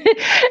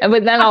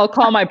 But then I'll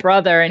call my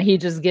brother, and he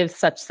just gives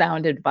such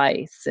sound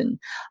advice, and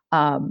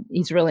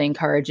he's really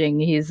encouraging.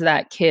 He's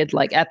that kid,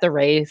 like at the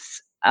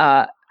race.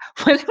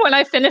 When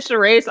I finish a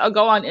race, I'll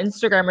go on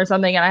Instagram or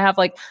something, and I have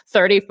like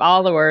 30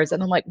 followers,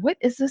 and I'm like, what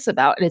is this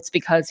about? And it's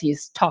because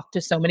he's talked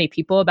to so many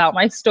people about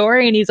my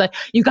story, and he's like,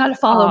 you got to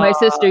follow my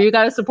sister. You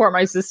got to support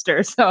my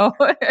sister. So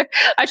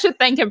I should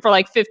thank him for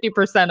like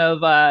 50%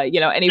 of,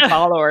 any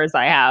followers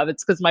I have.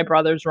 It's because my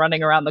brother's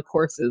running around the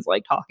courses,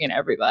 like talking to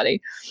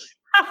everybody.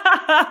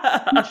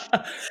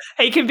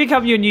 He can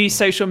become your new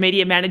social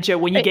media manager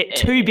when you get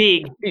too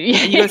big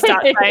and you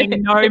start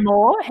saying no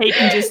more. He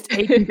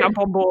can jump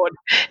on board.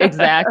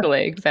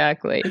 Exactly.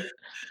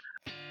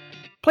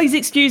 Please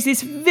excuse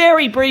this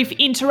very brief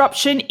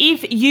interruption.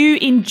 If you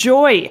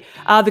enjoy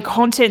the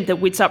content that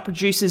WITSUP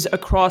produces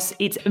across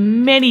its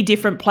many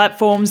different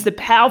platforms, the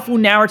powerful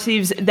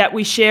narratives that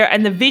we share,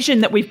 and the vision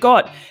that we've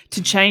got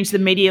to change the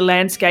media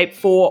landscape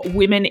for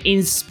women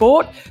in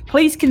sport,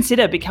 please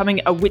consider becoming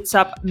a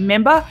WITSUP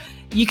member.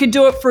 You can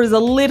do it for as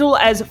little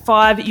as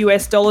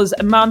 $5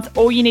 a month.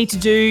 All you need to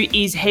do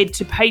is head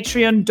to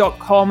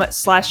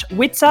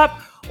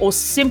patreon.com/WITSUP, or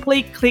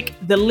simply click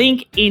the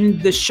link in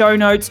the show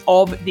notes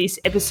of this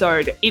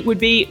episode. It would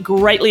be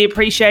greatly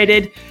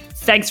appreciated.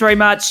 Thanks very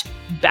much.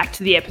 Back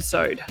to the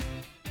episode.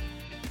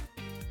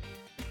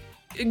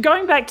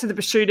 Going back to the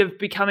pursuit of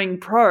becoming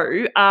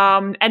pro,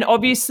 and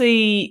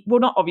obviously, well,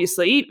 not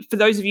obviously, for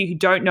those of you who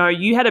don't know,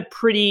 you had a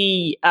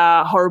pretty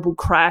horrible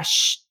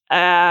crash.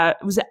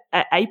 Was it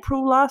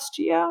April last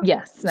year?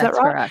 Yes, that's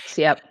correct.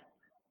 Yep.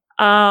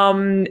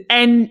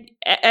 And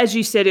as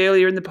you said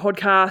earlier in the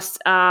podcast,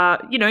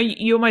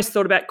 you almost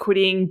thought about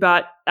quitting,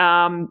 but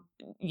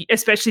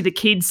especially the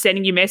kids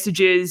sending you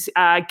messages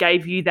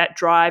gave you that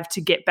drive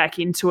to get back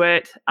into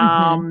it.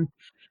 Mm-hmm.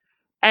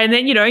 And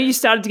then, you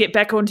started to get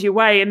back onto your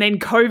way, and then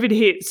COVID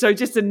hit. So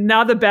just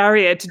another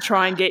barrier to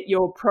try and get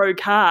your pro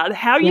card.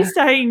 How are you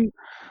staying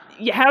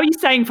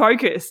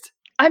focused?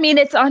 I mean,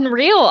 it's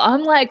unreal.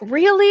 I'm like,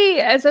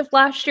 really? As if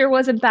last year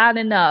wasn't bad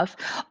enough.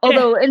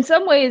 Although in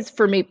some ways,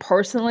 for me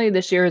personally,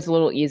 this year is a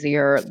little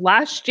easier.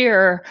 Last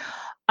year,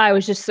 I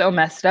was just so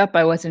messed up.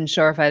 I wasn't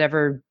sure if I'd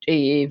ever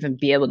even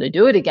be able to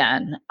do it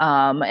again.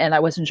 And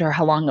I wasn't sure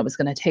how long it was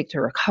going to take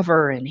to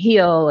recover and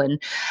heal. And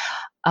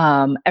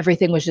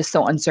everything was just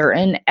so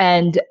uncertain,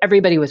 and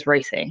everybody was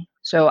racing.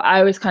 So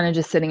I was kind of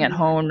just sitting at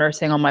home,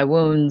 nursing on my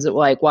wounds,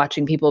 like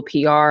watching people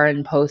PR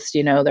and post,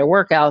 their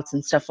workouts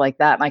and stuff like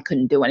that. And I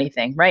couldn't do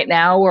anything. Right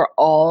now, we're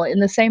all in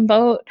the same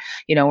boat.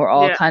 We're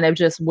all kind of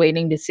just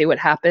waiting to see what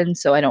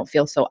happens. So I don't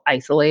feel so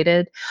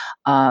isolated.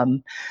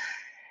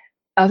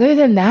 Other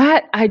than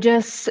that,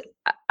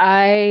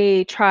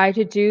 I try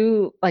to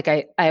do, like,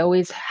 I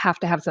always have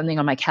to have something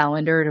on my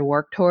calendar to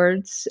work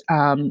towards.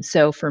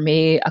 So for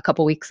me, a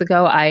couple weeks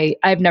ago,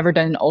 I've never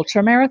done an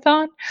ultra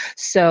marathon.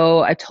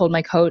 So I told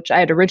my coach, I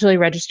had originally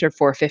registered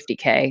for a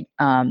 50K.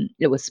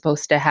 It was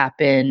supposed to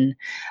happen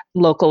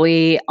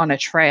locally on a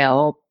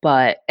trail,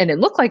 and it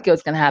looked like it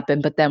was going to happen,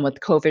 but then with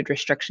COVID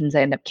restrictions,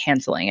 I ended up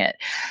canceling it.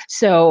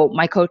 So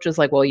my coach was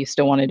like, well, you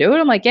still want to do it?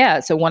 I'm like, yeah.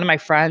 So one of my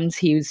friends,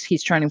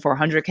 he's training for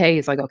 100K.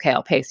 He's like, okay,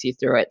 I'll pace you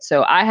through it.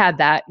 So I had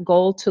that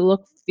goal to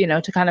look,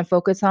 to kind of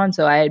focus on.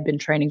 So I had been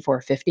training for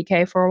a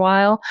 50K for a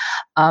while.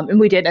 And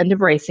we did end up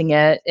racing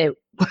it. It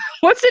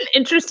was an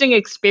interesting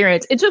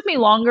experience. It took me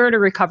longer to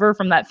recover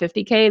from that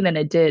 50K than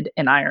it did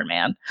an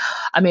Ironman.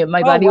 I mean,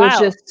 my body was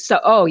just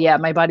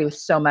my body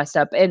was so messed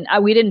up. And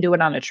we didn't do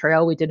it on a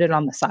trail. We did it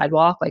on the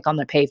sidewalk, like on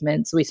the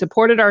pavements. We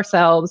supported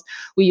ourselves.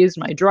 We used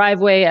my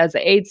driveway as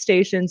an aid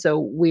station. So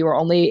we were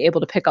only able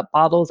to pick up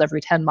bottles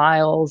every 10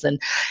 miles.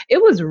 And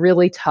it was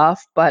really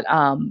tough, but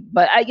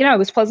I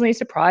was pleasantly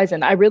surprised,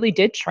 and I really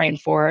did train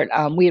for it.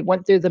 We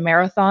went through the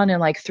marathon in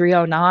like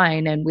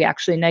 3:09, and we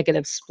actually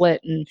negative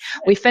split, and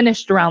we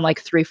finished around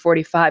like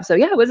 3:45. So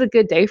yeah, it was a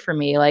good day for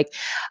me. Like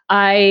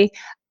I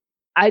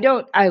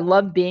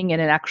love being in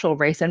an actual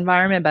race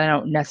environment, but I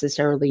don't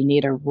necessarily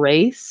need a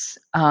race.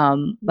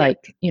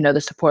 The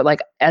support,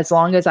 like as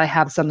long as I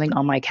have something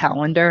on my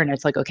calendar and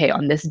it's like, okay,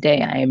 on this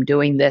day I am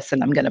doing this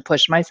and I'm going to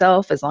push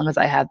myself, as long as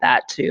I have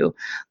that to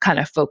kind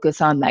of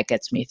focus on, that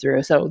gets me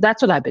through. So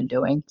that's what I've been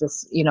doing.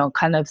 Just,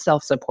 kind of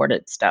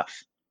self-supported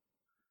stuff.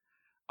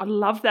 I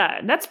love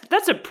that. And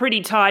that's a pretty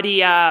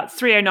tidy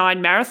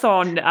 3:09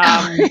 marathon.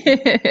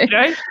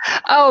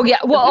 Oh yeah.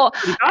 Well,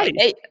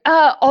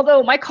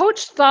 although my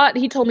coach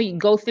he told me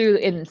go through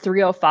in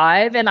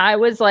 3:05, and I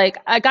was like,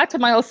 I got to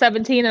mile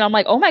 17, and I'm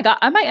like, oh my God,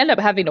 I might end up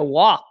having to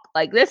walk.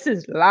 Like, this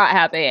is not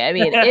happening. I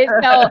mean,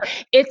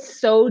 it's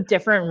so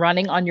different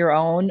running on your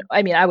own.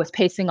 I mean, I was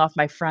pacing off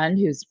my friend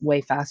who's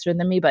way faster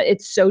than me, but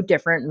it's so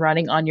different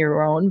running on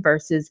your own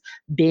versus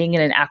being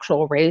in an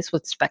actual race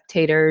with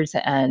spectators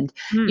and,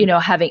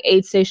 having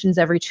aid stations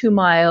every 2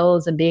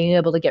 miles and being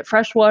able to get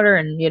fresh water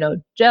and,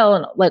 gel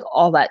and like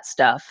all that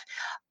stuff.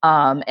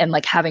 And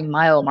like having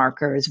mile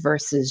markers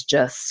versus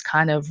just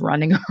kind of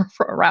running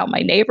around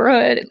my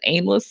neighborhood and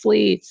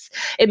aimlessly.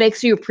 It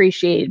makes you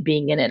appreciate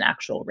being in an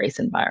actual race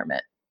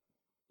environment.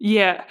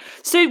 Yeah.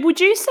 So would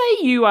you say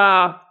you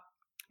are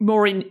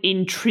more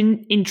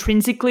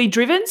intrinsically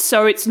driven?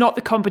 So it's not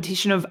the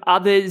competition of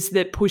others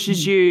that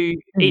pushes you,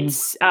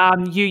 it's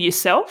you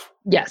yourself?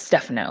 Yes,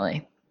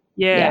 definitely.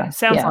 Yeah.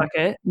 Sounds like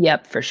it.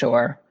 Yep, for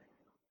sure.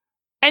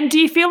 And do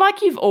you feel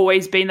like you've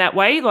always been that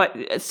way,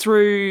 like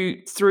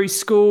through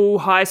school,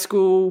 high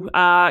school,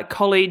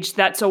 college?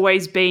 That's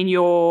always been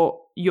your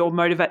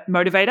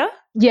motivator?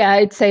 Yeah,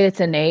 I'd say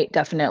it's innate,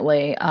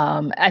 definitely.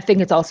 I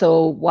think it's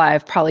also why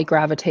I've probably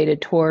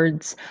gravitated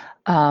towards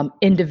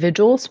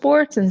individual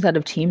sports instead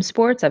of team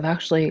sports. I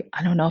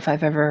don't know if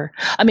I've ever,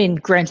 I mean,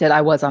 granted,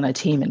 I was on a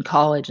team in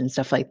college and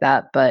stuff like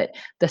that, but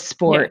the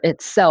sport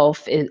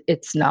itself,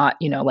 it's not,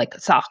 like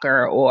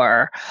soccer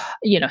or,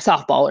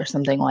 softball or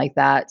something like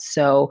that.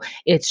 So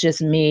it's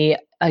just me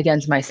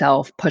against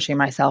myself, pushing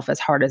myself as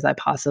hard as I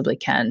possibly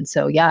can.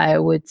 So yeah, I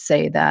would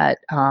say that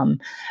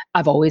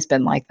I've always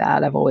been like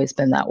that. I've always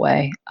been that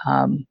way.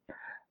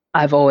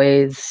 I've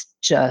always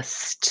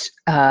just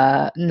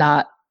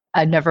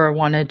I never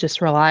want to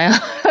just rely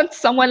on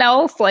someone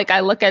else. Like,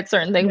 I look at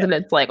certain things and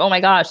it's like, oh my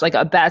gosh, like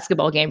a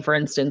basketball game, for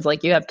instance,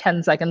 like you have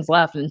 10 seconds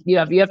left and you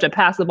have to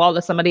pass the ball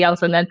to somebody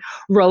else and then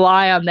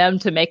rely on them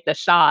to make the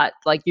shot.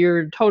 Like,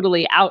 you're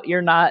totally out.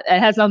 It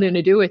has nothing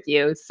to do with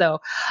you. So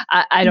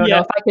I don't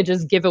know if I could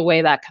just give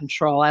away that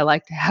control. I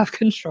like to have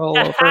control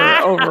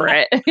over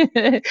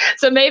it.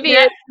 So maybe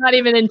it's not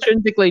even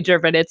intrinsically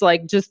driven. It's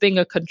like just being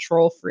a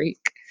control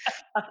freak.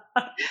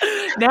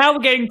 Now we're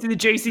getting to the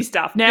juicy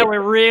stuff. Now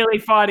we're really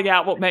finding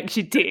out what makes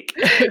you tick.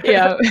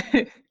 Yeah.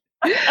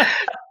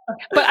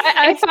 But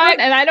I find,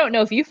 and I don't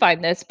know if you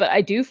find this, but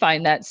I do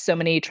find that so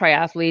many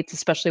triathletes,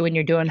 especially when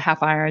you're doing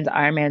half irons,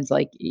 Ironmans,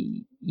 like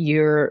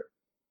you're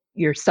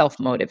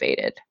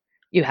self-motivated.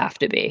 You have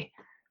to be.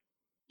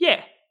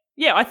 Yeah.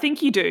 Yeah, I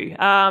think you do.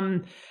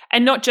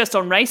 And not just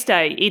on race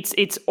day.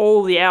 It's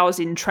all the hours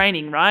in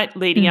training, right?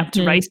 Leading up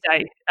to race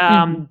day.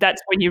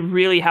 That's when you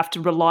really have to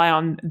rely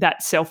on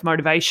that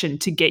self-motivation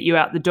to get you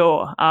out the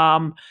door.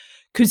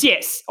 Because,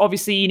 yes,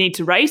 obviously you need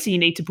to race and you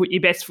need to put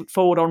your best foot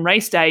forward on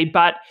race day.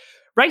 But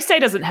race day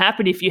doesn't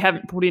happen if you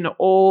haven't put in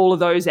all of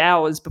those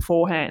hours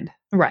beforehand.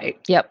 Right.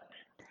 Yep.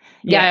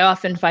 Yeah, I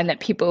often find that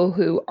people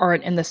who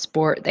aren't in the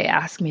sport, they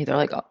ask me, they're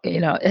like, oh,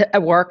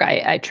 at work,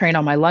 I train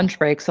on my lunch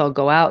break, so I'll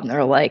go out and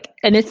they're like,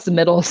 and it's the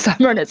middle of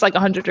summer and it's like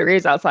 100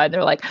 degrees outside. And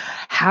they're like,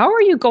 how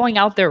are you going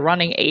out there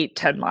running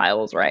 8-10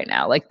 miles right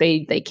now? Like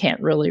they can't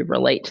really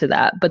relate to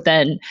that. But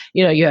then,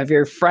 you have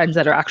your friends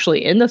that are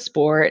actually in the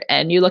sport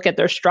and you look at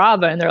their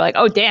Strava and they're like,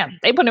 oh, damn,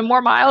 they put in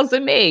more miles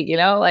than me,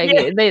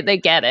 they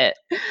get it.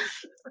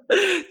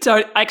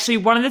 So actually,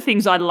 one of the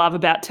things I love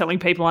about telling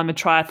people I'm a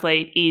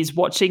triathlete is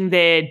watching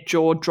their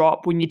jaw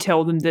drop when you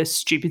tell them the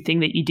stupid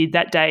thing that you did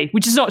that day,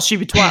 which is not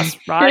stupid to us,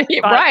 right?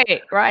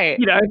 But, right.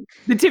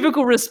 The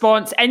typical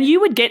response, and you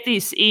would get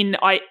this in,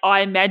 I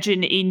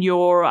imagine, in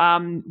your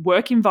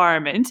work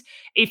environment,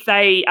 if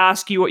they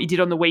ask you what you did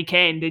on the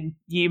weekend and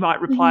you might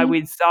reply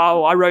with,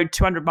 oh, I rode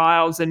 200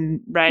 miles and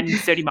ran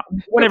 30 miles,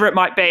 whatever it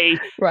might be.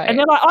 Right. And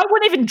they're like, I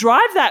wouldn't even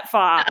drive that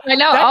far. I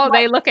know.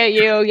 They look at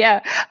you.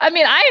 Yeah. I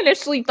mean, I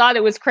initially thought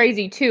it was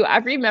crazy too. I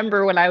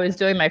remember when I was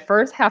doing my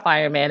first half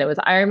Ironman, it was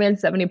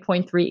Ironman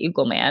 70.3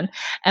 Eagleman.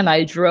 And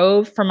I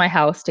drove from my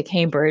house to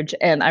Cambridge.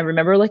 And I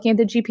remember looking at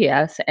the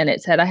GPS and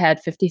it said I had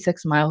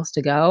 56 miles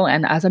to go.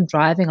 And as I'm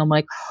driving, I'm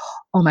like,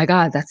 oh my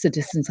God, that's the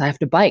distance I have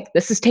to bike.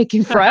 This is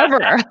taking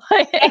forever.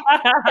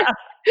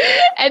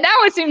 And now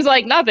it seems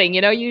like nothing,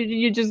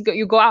 you just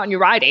go out and you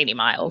ride 80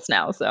 miles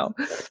now. So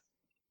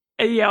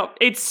yeah,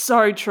 it's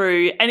so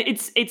true. And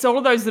it's all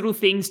of those little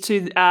things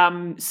to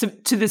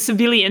the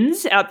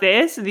civilians out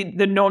there, so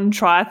the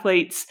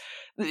non-triathletes,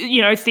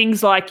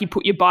 things like you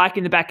put your bike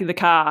in the back of the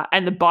car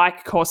and the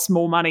bike costs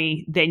more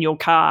money than your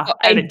car. Oh,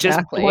 and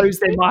exactly. It just blows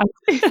their mind.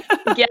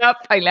 Yep,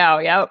 I know,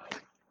 yep.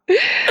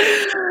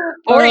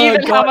 Or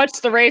even how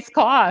much the race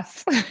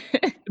costs.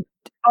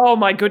 Oh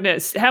my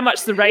goodness, how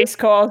much the race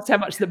costs, how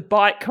much the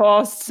bike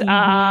costs.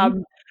 Why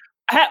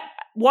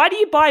do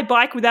you buy a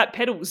bike without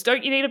pedals?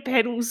 Don't you need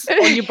pedals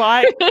on your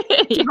bike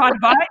to ride a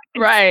bike?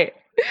 Right.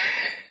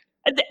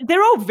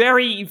 They're all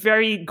very,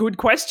 very good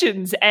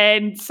questions.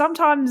 And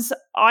sometimes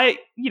I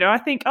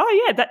think,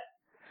 oh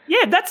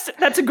yeah, that's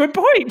a good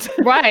point.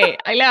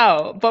 Right. I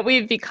know. But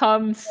we've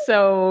become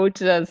so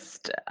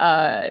just,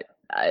 I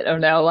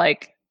don't know,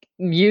 like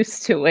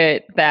used to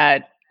it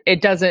that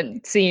it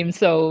doesn't seem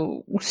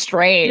so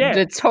strange. Yeah.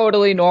 It's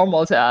totally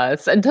normal to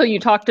us until you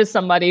talk to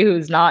somebody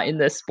who's not in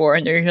this sport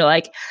and you're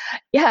like,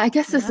 yeah, I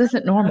guess this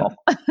isn't normal.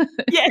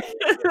 Yeah.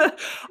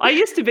 I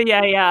used to be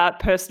a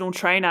personal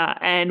trainer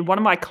and one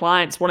of my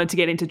clients wanted to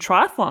get into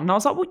triathlon. And I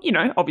was like,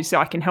 well, obviously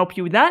I can help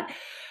you with that.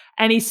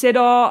 And he said,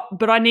 oh,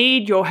 but I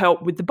need your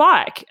help with the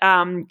bike.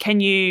 Can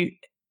you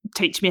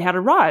teach me how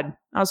to ride?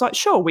 I was like,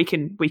 sure, we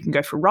can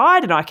go for a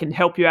ride and I can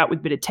help you out with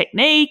a bit of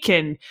technique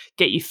and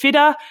get you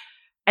fitter.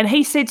 And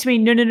he said to me,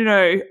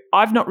 no,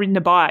 I've not ridden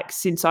a bike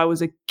since I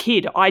was a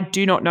kid. I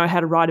do not know how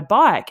to ride a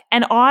bike.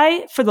 And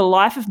I, for the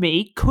life of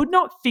me, could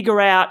not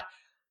figure out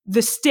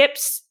the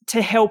steps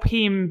to help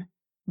him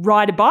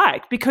ride a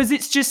bike because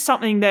it's just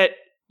something that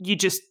you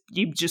just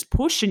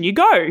push and you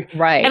go.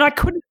 Right. And I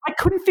couldn't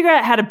figure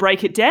out how to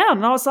break it down.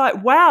 And I was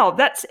like, wow,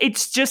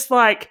 it's just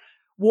like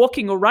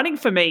walking or running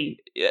for me,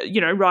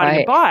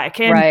 riding a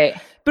bike.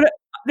 And, but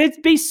there'd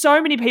be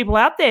so many people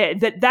out there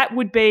that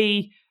would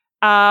be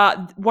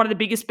one of the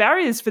biggest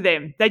barriers for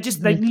them. They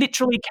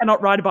literally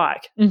cannot ride a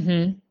bike.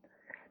 Mm-hmm.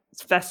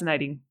 It's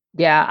fascinating.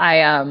 Yeah,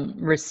 I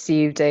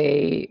received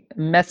a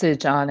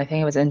message on, I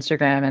think it was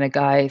Instagram, and a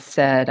guy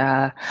said,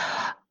 I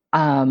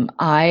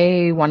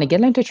want to get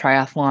into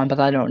triathlon,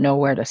 but I don't know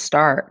where to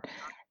start.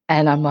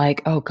 And I'm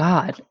like, oh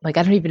God, like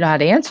I don't even know how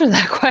to answer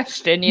that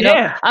question.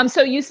 I'm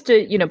so used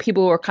to,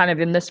 people who are kind of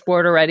in the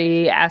sport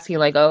already asking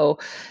like, oh,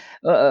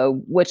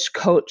 which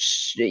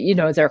coach,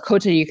 is there a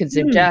coach that you could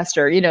suggest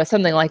or,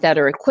 something like that,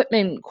 or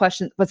equipment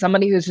questions, but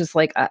somebody who's just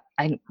like, I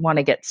want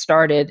to get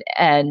started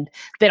and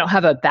they don't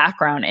have a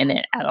background in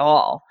it at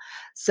all.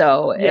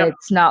 So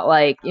it's not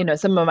like,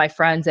 some of my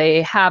friends,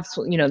 they have,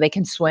 they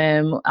can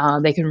swim,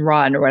 they can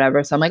run or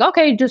whatever. So I'm like,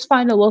 okay, just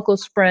find a local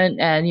sprint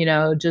and,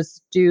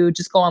 just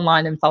go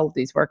online and follow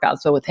these workouts.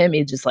 So with him,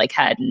 he just like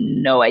had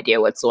no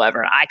idea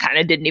whatsoever. I kind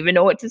of didn't even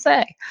know what to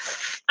say.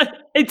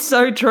 It's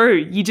so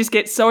true. You just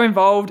get so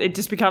involved. It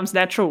just becomes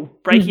natural.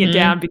 Breaking it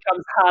down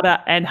becomes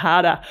harder and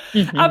harder.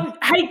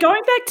 Hey,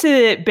 going back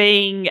to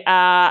being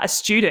a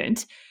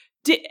student,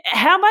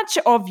 how much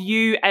of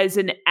you as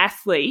an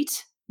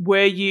athlete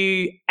were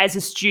you as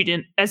a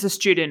student,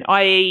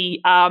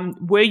 i.e.,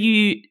 were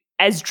you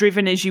as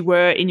driven as you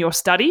were in your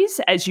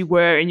studies as you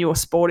were in your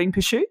sporting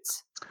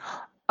pursuits?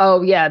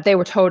 Oh, yeah, they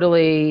were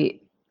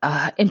totally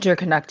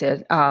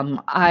Interconnected.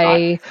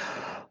 I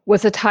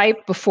was a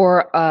type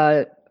before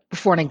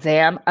an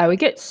exam, I would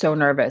get so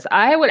nervous.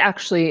 I would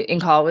actually in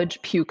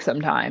college puke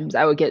sometimes.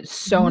 I would get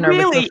so nervous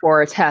Really?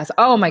 before a test.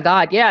 Oh my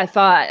God. Yeah, I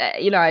thought,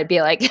 I'd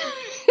be like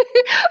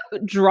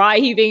dry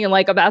heaving and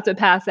like about to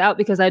pass out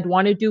because I'd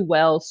want to do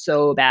well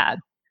so bad.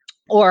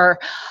 Or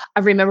I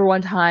remember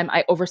one time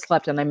I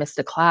overslept and I missed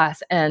a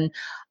class and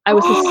I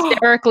was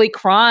hysterically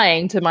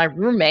crying to my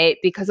roommate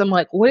because I'm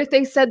like, what if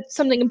they said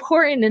something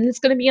important and it's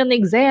going to be on the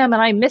exam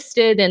and I missed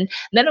it and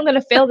then I'm going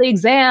to fail the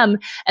exam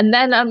and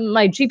then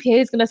my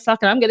GPA is going to suck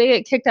and I'm going to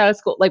get kicked out of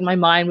school. Like my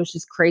mind was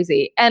just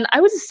crazy. And I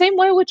was the same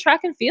way with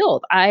track and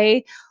field.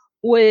 I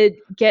would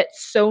get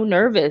so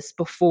nervous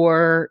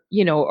before,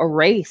 a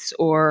race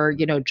or,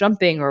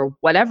 jumping or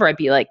whatever. I'd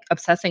be like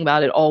obsessing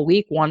about it all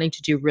week, wanting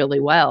to do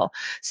really well.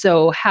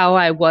 So how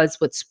I was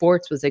with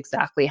sports was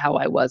exactly how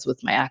I was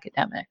with my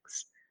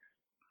academics.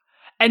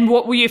 And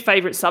what were your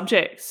favorite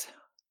subjects?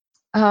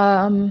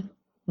 None.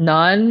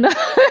 Well,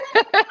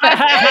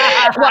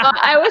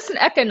 I was an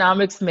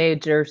economics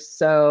major,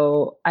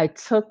 so I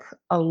took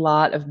a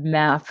lot of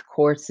math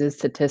courses,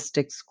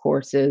 statistics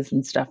courses,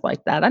 and stuff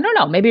like that. I don't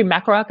know, maybe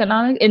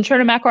macroeconomics, intro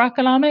to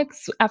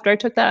macroeconomics. After I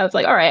took that, I was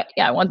like, all right,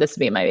 yeah, I want this to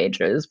be my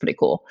major. This is pretty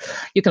cool.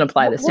 You can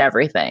apply this to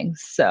everything.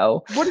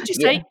 So, what did you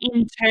say?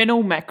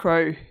 Internal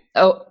macro?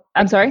 Oh,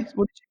 I'm sorry.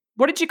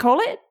 What did you call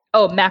it?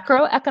 Oh,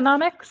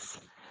 macroeconomics.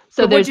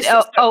 So there's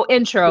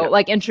intro,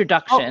 like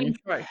introduction.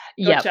 Oh, intro.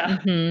 Yeah.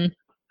 Gotcha. Mm-hmm.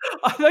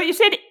 I thought you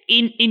said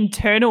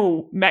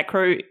internal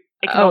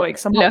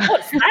macroeconomics. I'm like,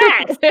 what's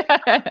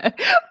that?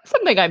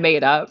 Something I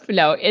made up.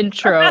 No,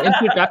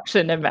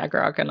 introduction to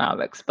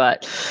macroeconomics.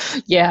 But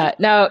yeah,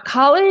 no,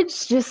 college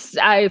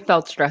I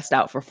felt stressed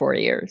out for 4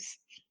 years.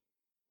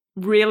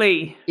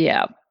 Really?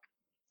 Yeah.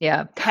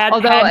 Yeah. How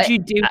did you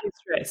deal with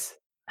stress?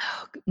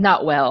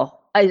 Not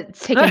well.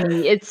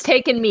 It's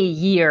taken me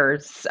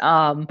years.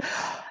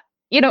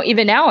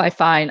 Even now I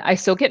find I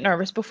still get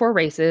nervous before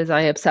races. I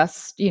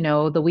obsess,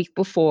 the week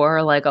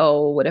before, like,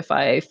 oh, what if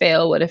I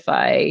fail? What if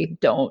I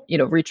don't,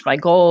 reach my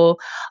goal?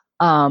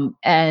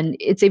 And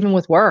it's even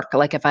with work.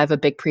 Like if I have a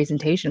big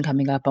presentation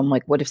coming up, I'm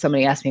like, what if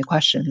somebody asks me a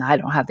question and I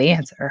don't have the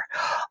answer?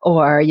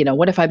 Or,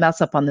 what if I mess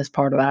up on this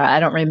part of it?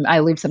 I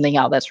leave something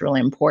out that's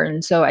really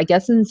important. So I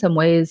guess in some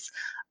ways,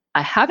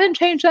 I haven't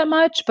changed that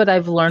much, but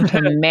I've learned to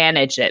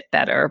manage it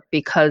better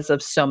because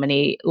of so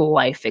many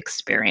life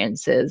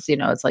experiences.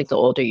 It's like the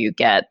older you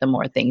get, the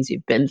more things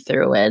you've been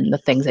through, and the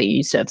things that you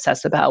used to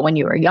obsess about when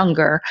you were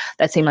younger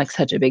that seemed like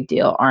such a big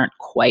deal aren't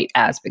quite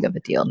as big of a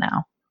deal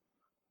now.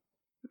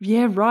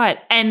 Yeah, right.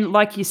 And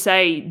like you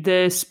say,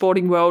 the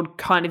sporting world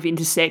kind of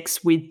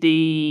intersects with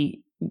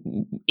the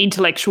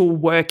intellectual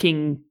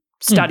working,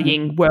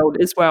 studying world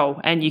as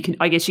well. And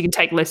I guess you can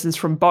take lessons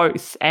from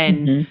both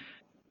and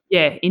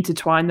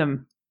intertwine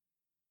them.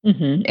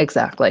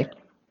 Exactly.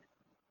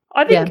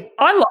 I think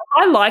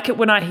I like it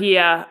when I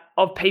hear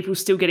of people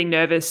still getting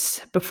nervous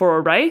before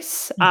a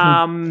race.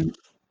 And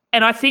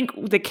I think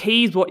the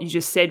key is what you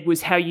just said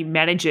was how you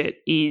manage it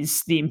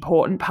is the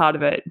important part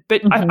of it.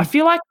 But I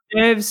feel like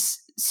nerves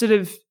sort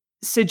of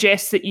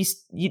suggest that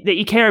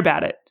you care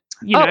about it,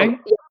 know? Yeah.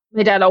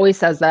 My dad always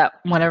says that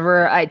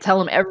whenever I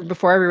tell him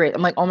before every race,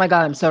 I'm like, oh my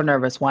God, I'm so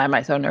nervous. Why am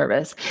I so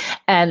nervous?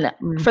 And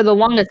for the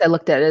longest, I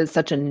looked at it as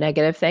such a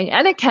negative thing.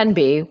 And it can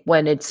be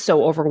when it's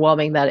so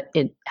overwhelming that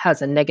it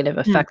has a negative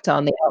effect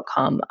on the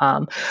outcome.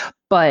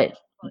 But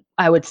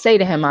I would say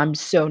to him, I'm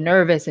so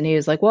nervous. And he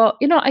was like, well,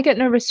 I get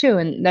nervous too.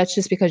 And that's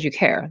just because you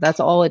care. That's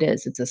all it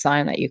is. It's a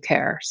sign that you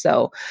care.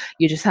 So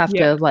you just have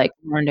to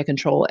learn to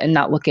control it and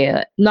not look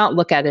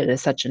at it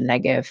as such a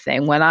negative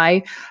thing. When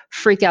I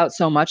freak out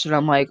so much that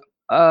I'm like,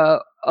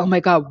 oh my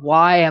God,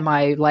 why am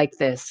I like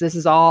this? This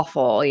is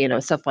awful,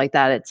 stuff like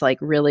that. It's like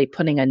really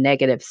putting a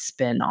negative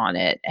spin on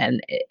it and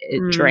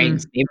it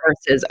drains me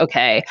versus,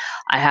 okay,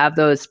 I have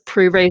those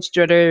pre-race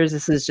jitters.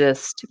 This is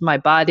just my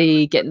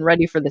body getting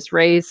ready for this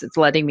race. It's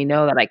letting me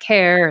know that I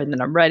care and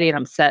then I'm ready and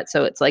I'm set.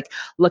 So it's like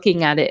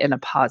looking at it in a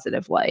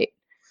positive light.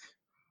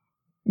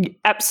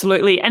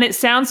 Absolutely. And it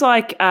sounds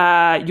like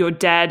your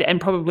dad and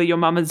probably your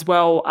mum as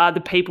well are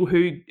the people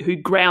who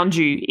ground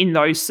you in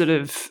those sort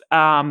of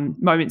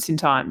moments in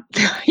time.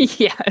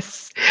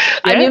 Yes. Yeah?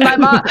 I mean,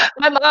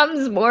 my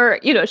mom's more,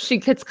 she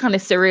gets kind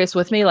of serious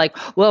with me, like,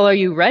 well, are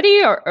you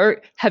ready?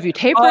 Or have you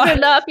tapered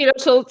enough?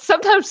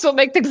 Sometimes she'll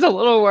make things a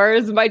little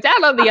worse. My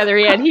dad, on the other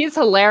hand, he's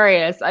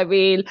hilarious. I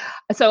mean,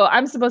 so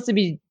I'm supposed to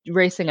be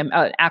racing an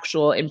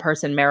actual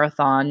in-person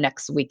marathon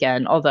next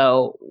weekend,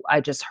 although I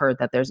just heard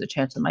that there's a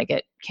chance it might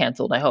get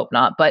canceled. I hope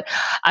not. But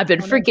I've been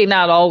freaking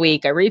out all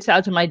week. I reached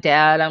out to my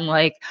dad. I'm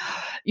like,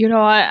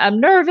 I'm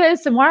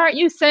nervous. And why aren't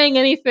you saying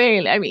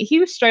anything? I mean, he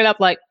was straight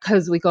up like,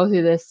 because we go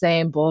through this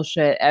same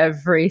bullshit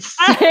every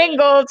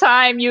single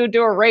time you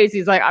do a race.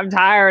 He's like, I'm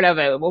tired of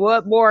it.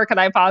 What more can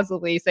I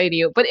possibly say to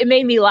you? But it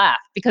made me laugh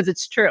because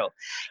it's true.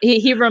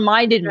 He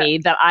reminded me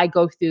that I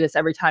go through this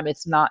every time.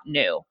 It's not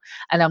new.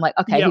 And I'm like,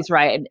 okay, he's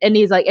right. And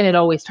he's like, and it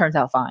always turns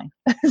out fine.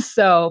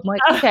 So I'm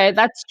like, okay,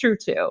 that's true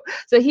too.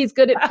 So he's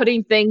good at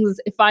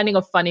finding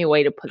a funny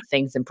way to put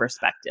things in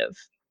perspective.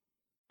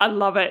 I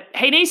love it.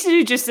 He needs to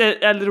do just a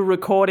little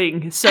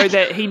recording so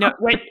that he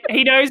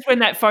knows when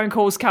that phone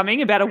call's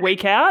coming about a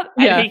week out,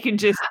 and he can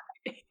just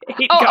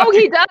hit go.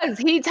 He does.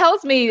 He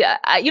tells me,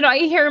 I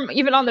hear him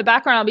even on the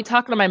background. I'll be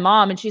talking to my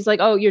mom, and she's like,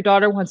 "Oh, your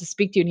daughter wants to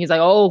speak to you," and he's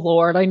like, "Oh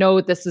Lord, I know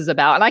what this is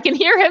about," and I can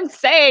hear him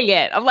saying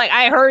it. I'm like,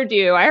 "I heard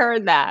you. I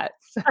heard that."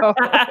 So.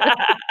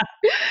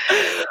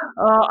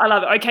 Oh, I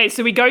love it. Okay,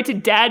 so we go to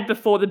dad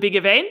before the big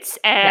events,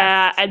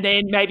 and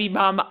then maybe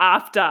mum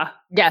after.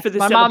 Yes,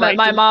 my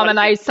mom and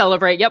I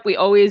celebrate. Yep, we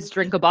always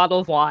drink a bottle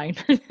of wine.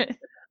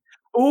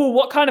 Oh,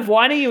 what kind of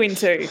wine are you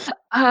into?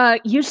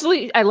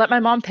 Usually I let my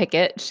mom pick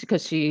it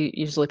because she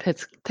usually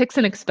picks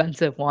an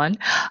expensive one.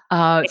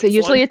 So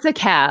usually it's a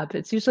cab.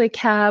 It's usually a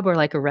cab or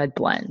like a red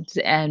blend.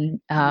 And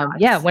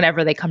Nice.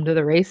 whenever they come to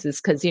the races,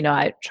 because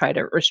I try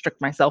to restrict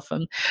myself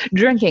from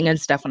drinking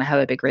and stuff when I have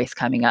a big race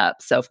coming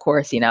up. So of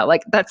course,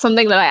 like that's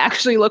something that I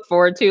actually look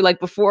forward to. Like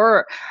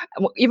before,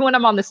 even when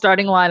I'm on the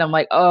starting line, I'm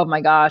like, oh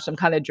my gosh, I'm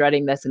kind of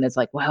dreading this. And it's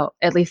like, well,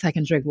 at least I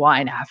can drink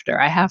wine after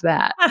I have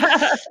that.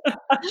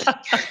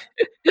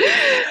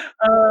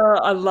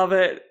 I love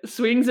it.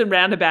 Swings and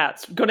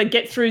roundabouts. Got to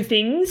get through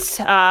things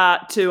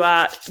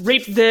to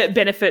reap the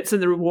benefits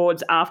and the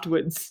rewards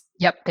afterwards.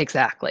 Yep,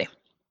 exactly.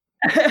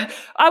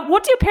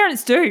 What do your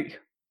parents do?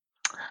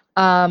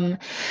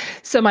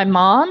 So my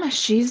mom,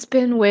 she's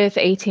been with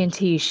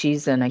AT&T.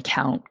 She's an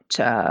account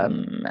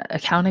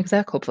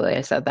exec. Hopefully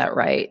I said that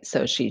right.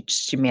 So she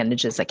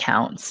manages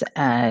accounts,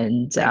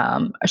 and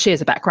she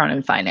has a background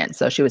in finance.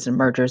 So she was in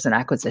mergers and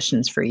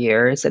acquisitions for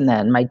years. And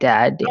then my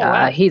dad,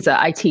 he's an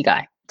IT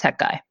guy, tech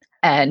guy,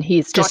 and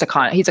he's just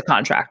he's a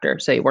contractor.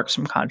 So he works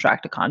from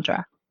contract to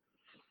contract.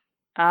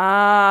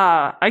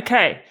 Ah,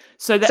 okay.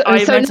 So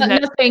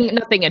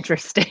nothing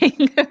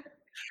interesting.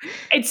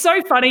 It's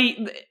so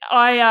funny.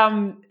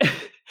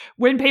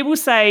 When people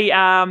say,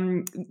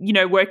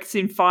 works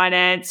in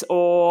finance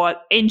or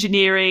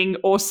engineering,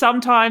 or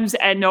sometimes,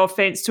 and no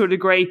offense to a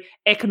degree,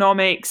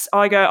 economics,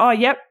 I go, oh,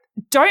 yep,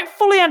 don't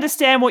fully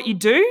understand what you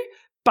do,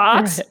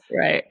 but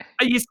right.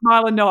 You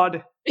smile and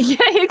nod. Yeah,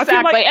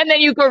 exactly. And then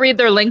you go read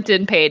their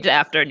LinkedIn page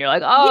after, and you're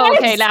like, oh,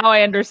 okay, now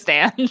I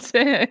understand.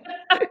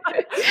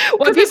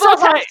 When people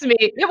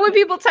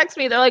text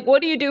me, they're like,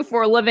 what do you do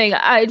for a living?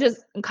 I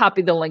just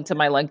copy the link to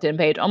my LinkedIn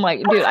page. I'm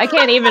like, dude, I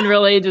can't even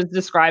really just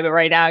describe it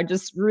right now.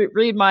 Just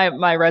read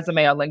my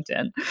resume on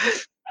LinkedIn.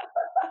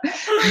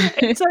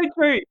 It's so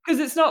true,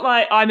 because it's not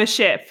like I'm a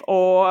chef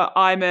or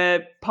I'm a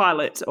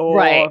pilot or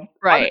right.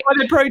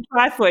 I'm a pro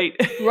triathlete.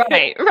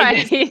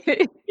 Right.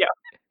 Yeah.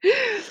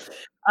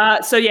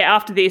 So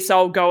after this,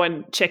 I'll go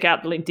and check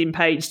out the LinkedIn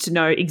page to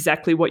know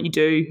exactly what you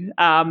do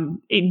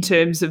in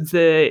terms of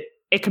the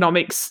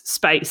economics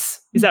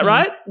space. Is that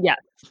right? Yeah.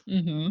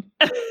 Mm-hmm.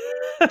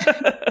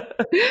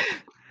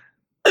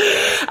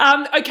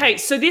 Okay,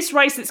 so this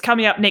race that's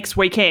coming up next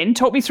weekend,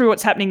 talk me through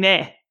what's happening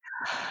there,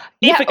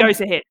 if it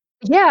goes ahead.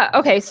 Yeah.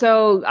 Okay.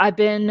 So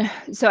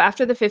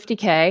after the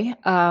 50K,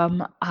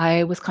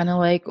 I was kind of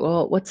like,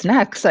 well, what's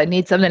next? I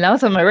need something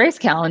else on my race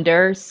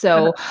calendar.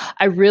 So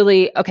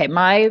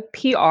my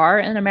PR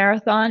in a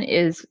marathon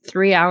is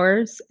 3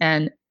 hours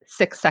and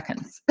 6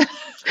 seconds.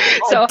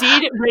 So I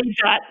did read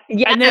that.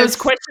 Yes. And there was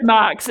question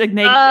marks. I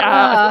think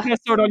I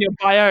saw it on your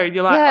bio.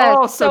 You're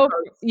like,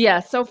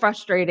 so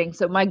frustrating.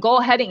 So my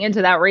goal heading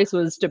into that race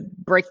was to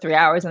break 3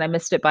 hours, and I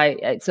missed it by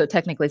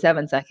technically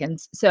 7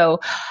 seconds. So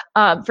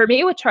for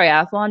me with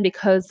triathlon,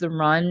 because the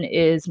run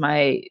is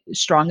my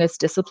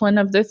strongest discipline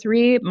of the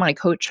three, my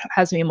coach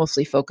has me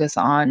mostly focus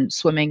on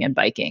swimming and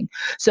biking.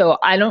 So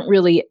I don't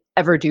really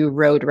ever do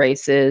road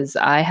races.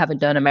 I haven't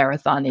done a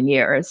marathon in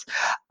years.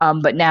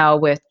 But now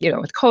with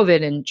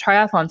COVID and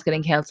triathlons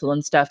getting canceled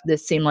and stuff,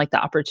 this seemed like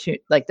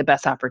the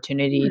best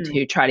opportunity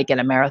to try to get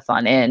a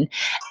marathon in.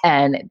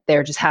 And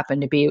there just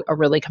happened to be a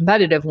really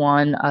competitive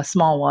one, a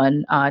small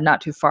one, not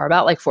too far,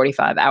 about like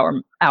 45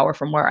 hour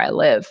from where I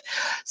live.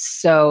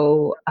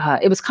 So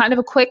it was kind of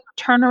a quick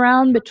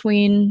turnaround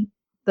between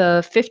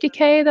the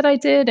 50K that I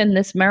did and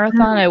this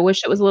marathon. I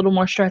wish it was a little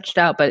more stretched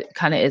out, but it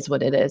kind of is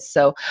what it is.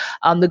 So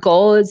the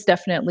goal is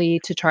definitely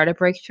to try to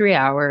break 3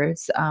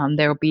 hours.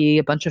 There will be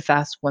a bunch of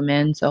fast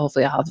women, so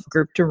hopefully I'll have a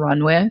group to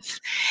run with.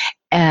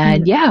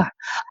 And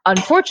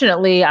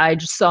unfortunately, I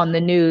just saw in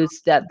the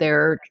news that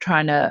they're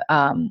trying to,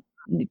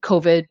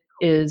 COVID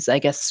is, I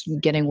guess,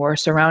 getting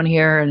worse around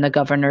here, and the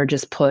governor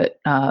just put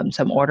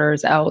some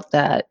orders out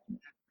that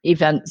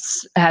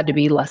events had to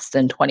be less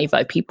than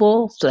 25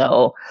 people.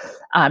 So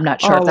I'm not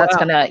sure if that's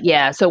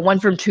so one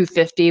from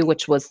 250,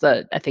 which was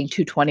I think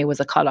 220 was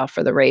a cutoff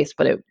for the race,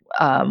 but it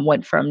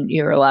went from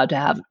you're allowed to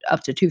have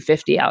up to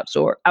 250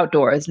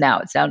 outdoors. Now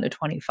it's down to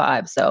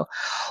 25. So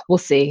we'll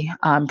see.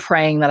 I'm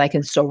praying that I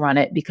can still run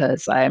it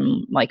because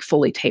I'm like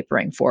fully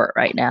tapering for it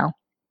right now.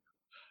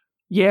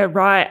 Yeah,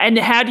 right. And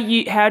how do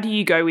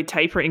you go with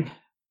tapering?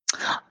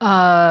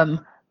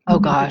 Oh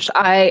gosh,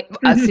 I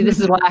see. This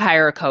is why I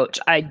hire a coach.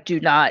 I do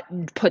not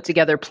put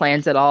together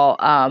plans at all.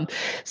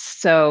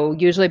 So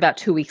usually about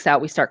 2 weeks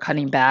out, we start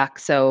cutting back.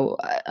 So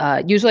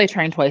usually I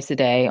train twice a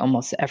day,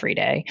 almost every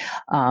day.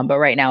 But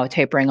right now with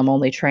tapering, I'm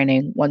only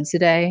training once a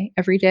day,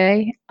 every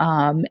day.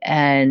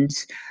 And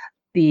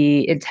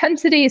the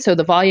intensity, so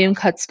the volume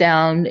cuts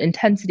down,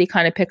 intensity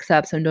kind of picks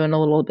up. So I'm doing a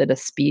little bit of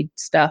speed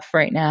stuff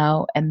right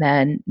now, and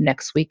then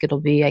next week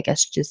it'll be, I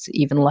guess, just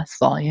even less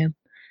volume.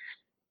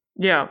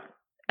 Yeah.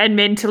 And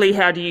mentally,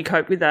 how do you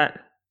cope with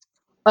that?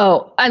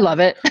 Oh, I love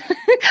it.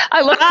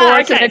 I look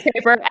forward to the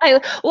taper.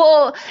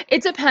 Well,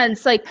 it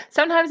depends. Like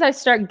sometimes I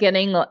start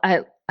getting,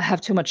 I have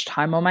too much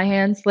time on my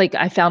hands. Like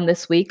I found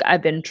this week,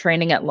 I've been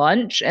training at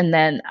lunch and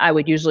then I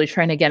would usually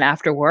train again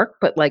after work.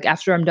 But like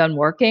after I'm done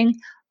working,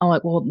 I'm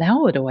like, well,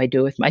 now what do I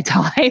do with my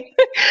time?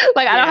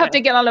 Like I don't have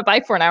to get on a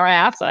bike for an hour and a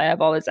half. So I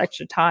have all this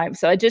extra time.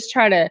 So I just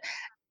try to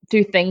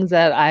do things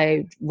that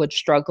I would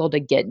struggle to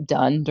get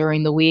done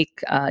during the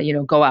week,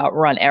 go out,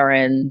 run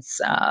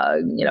errands,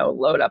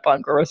 load up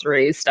on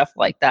groceries, stuff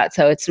like that.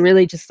 So it's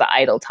really just the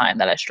idle time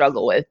that I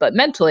struggle with. But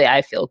mentally,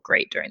 I feel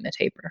great during the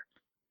taper.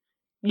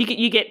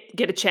 You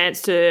get a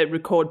chance to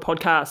record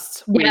podcasts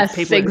with people.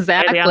 Yes,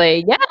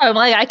 exactly. Yeah, I'm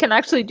like, I can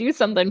actually do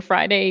something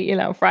Friday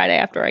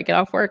after I get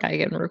off work, I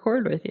can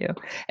record with you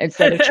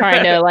instead of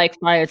trying to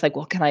find. It's like,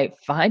 well, can I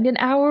find an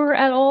hour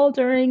at all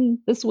during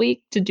this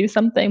week to do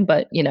something?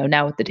 But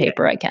now with the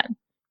taper, I can.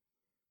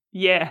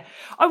 Yeah,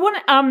 I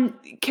want to.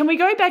 Can we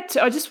go back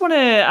to? I just want to.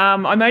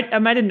 I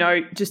made a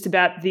note just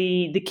about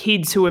the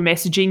kids who were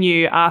messaging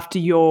you after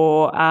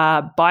your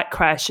bike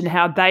crash and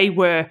how they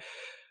were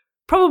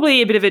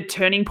probably a bit of a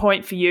turning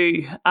point for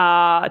you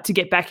to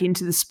get back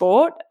into the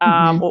sport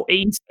or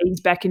ease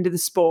back into the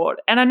sport.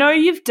 And I know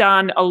you've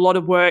done a lot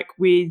of work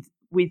with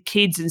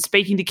kids and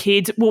speaking to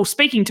kids. Well,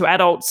 speaking to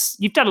adults,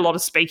 you've done a lot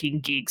of speaking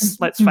gigs.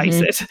 Let's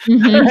face it.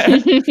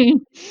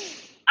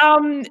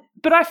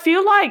 But I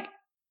feel like.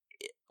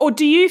 Or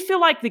do you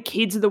feel like the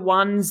kids are the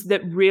ones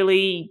that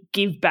really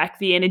give back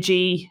the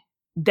energy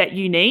that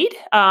you need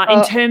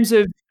in terms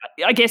of,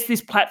 I guess,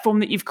 this platform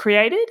that you've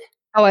created?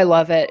 Oh, I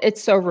love it.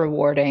 It's so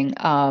rewarding.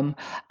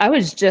 I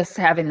was just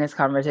having this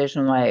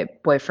conversation with my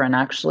boyfriend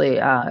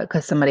actually,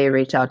 because somebody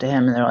reached out to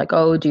him and they're like,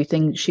 "Oh, do you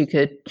think she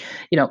could,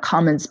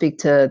 come and speak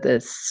to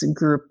this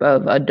group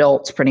of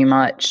adults pretty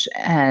much?"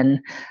 And,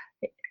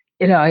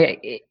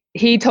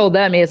 he told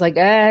them, he was like,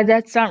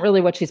 that's not really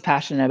what she's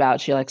passionate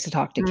about. She likes to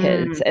talk to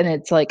kids. And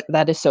it's like,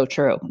 that is so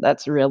true.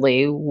 That's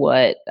really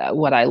what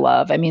I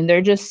love. I mean,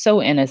 they're just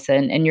so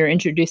innocent and you're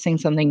introducing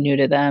something new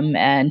to them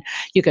and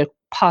you could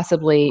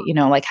possibly,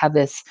 have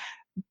this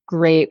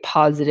great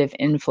positive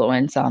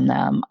influence on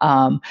them.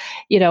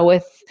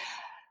 With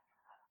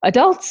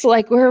adults,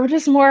 like we're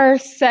just more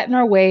set in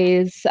our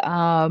ways.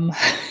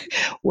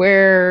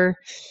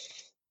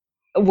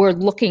 We're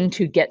looking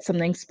to get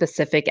something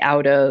specific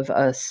out of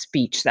a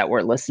speech that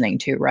we're listening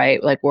to,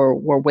 right? Like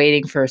we're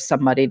waiting for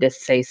somebody to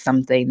say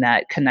something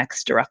that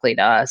connects directly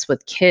to us.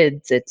 With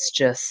kids, it's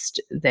just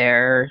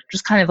they're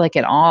just kind of like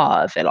in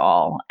awe of it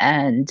all.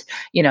 And,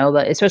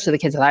 especially the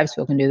kids that I've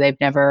spoken to, they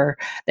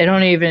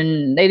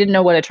didn't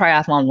know what a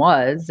triathlon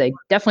was. They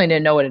definitely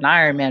didn't know what an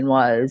Ironman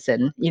was.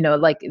 And,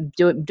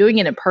 doing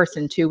it in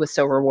person too was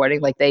so rewarding.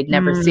 Like they'd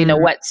never seen a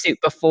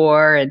wetsuit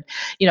before. And,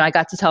 I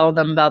got to tell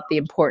them about the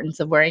importance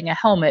of wearing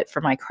a helmet for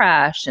my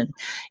crash and,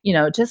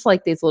 just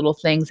like these little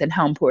things and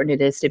how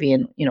important it is to be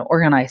in,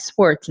 organized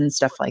sports and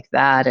stuff like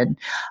that. And,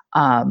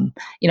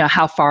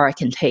 how far it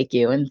can take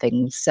you and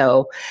things.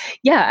 So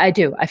yeah, I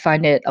do. I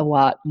find it a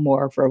lot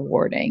more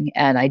rewarding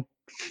and I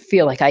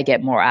feel like I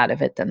get more out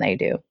of it than they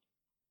do.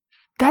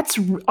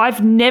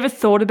 I've never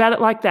thought about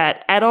it like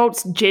that.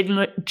 Adults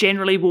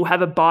generally will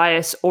have a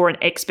bias or an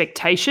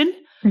expectation,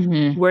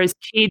 whereas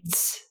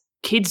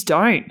kids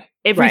don't.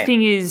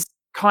 Everything is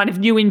kind of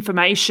new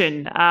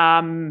information,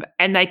 and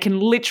they can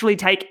literally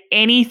take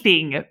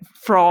anything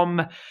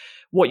from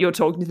what you're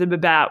talking to them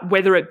about,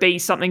 whether it be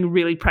something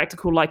really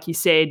practical, like you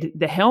said,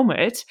 the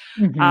helmet,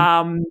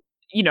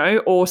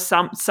 or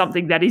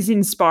something that is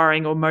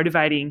inspiring or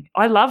motivating.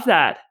 I love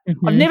that.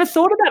 I've never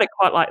thought about it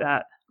quite like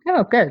that.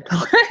 Oh, good.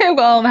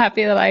 Well, I'm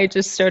happy that I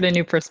just showed a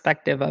new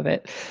perspective of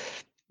it.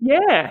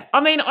 Yeah.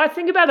 I mean, I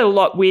think about it a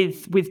lot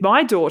with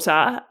my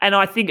daughter, and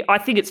I think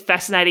it's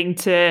fascinating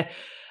to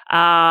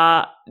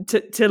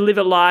live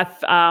a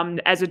life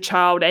as a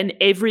child, and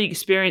every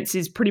experience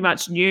is pretty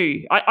much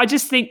new. I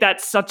just think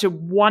that's such a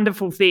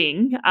wonderful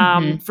thing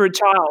for a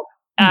child.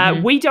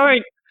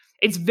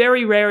 It's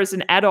very rare as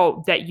an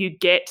adult that you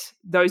get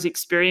those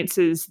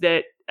experiences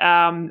that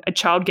a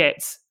child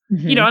gets,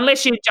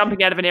 unless you're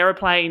jumping out of an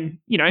airplane,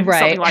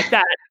 something like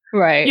that.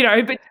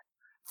 Right. But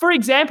for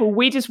example,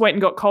 we just went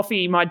and got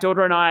coffee, my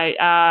daughter and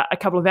I, a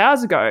couple of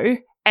hours ago,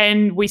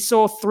 and we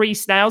saw 3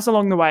 snails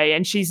along the way,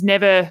 and she's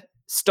never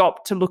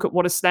stopped to look at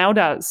what a snail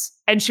does.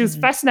 And she was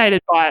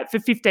fascinated by it for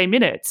 15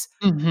 minutes.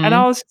 And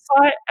I was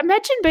like,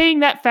 imagine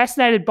being that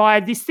fascinated by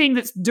this thing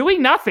that's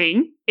doing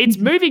nothing. It's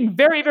moving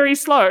very, very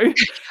slow.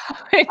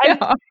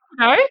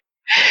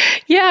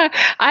 Yeah,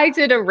 I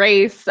did a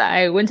race.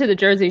 I went to the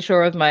Jersey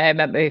Shore with I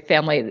met my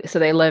family. So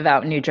they live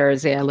out in New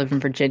Jersey. I live in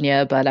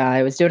Virginia, but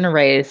I was doing a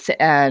race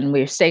and we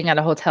were staying at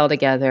a hotel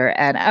together.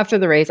 And after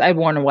the race, I'd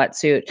worn a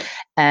wetsuit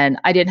and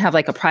I didn't have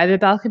like a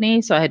private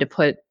balcony. So I had to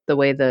put the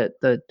way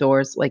the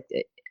doors, like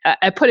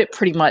I put it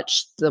pretty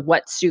much the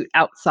wetsuit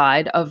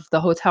outside of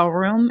the hotel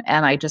room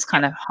and I just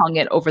kind of hung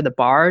it over the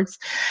bars.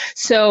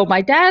 So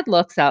my dad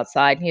looks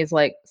outside and he's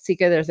like,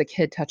 Sika, there's a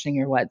kid touching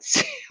your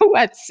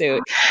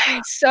wetsuit.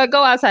 So I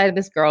go outside of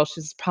this girl,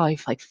 she's probably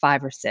like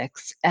 5 or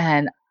 6.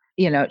 And,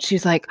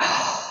 she's like,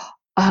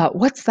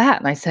 what's that?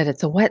 And I said,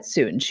 it's a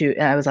wetsuit.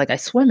 And I was like, I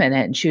swim in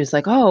it. And she was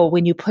like, oh,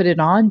 when you put it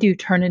on, do you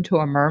turn into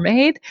a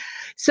mermaid?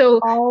 So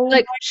Oh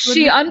like my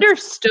she goodness.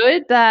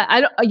 understood that.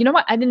 I don't, you know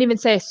what? I didn't even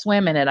say I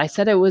swam in it. I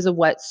said it was a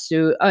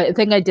wetsuit. I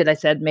think I did. I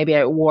said maybe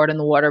I wore it in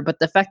the water, but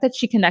the fact that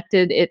she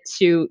connected it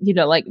to,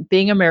 like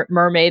being a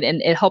mermaid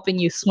and it helping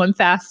you swim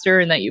faster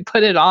and that you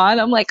put it on,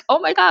 I'm like, oh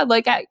my God,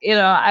 like,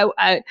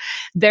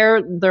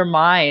 their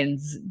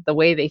minds, the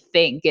way they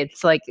think,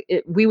 it's like,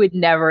 we would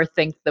never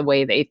think the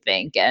way they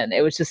think. And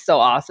it was just so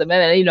awesome.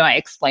 And then, I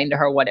explained to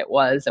her what it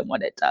was and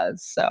what it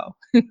does. So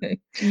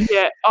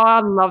Yeah,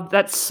 I love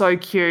that's so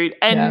cute.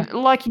 yeah. And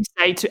like you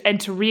say,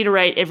 to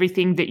reiterate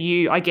everything that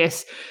you, I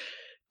guess,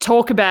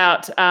 talk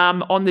about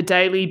on the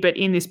daily, but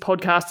in this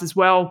podcast as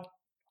well,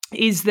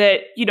 is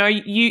that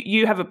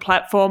you have a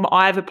platform,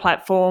 I have a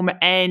platform,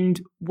 and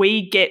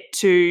we get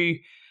to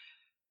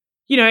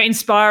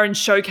inspire and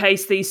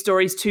showcase these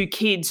stories to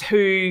kids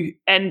who,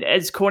 and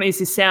as corny as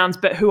this sounds,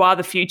 but who are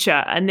the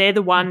future, and they're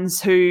the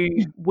ones who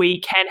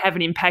we can have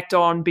an impact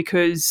on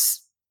because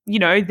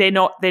they're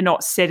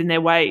not set in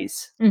their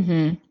ways.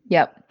 Mm-hmm.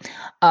 Yep.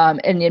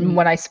 And then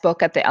when I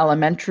spoke at the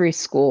elementary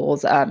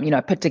schools,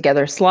 I put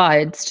together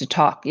slides to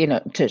talk,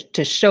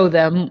 to show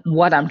them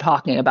what I'm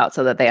talking about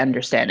so that they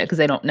understand it because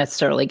they don't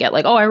necessarily get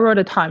like, oh, I rode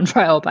a time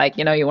trial bike.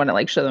 You want to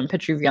like show them a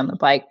picture of you on the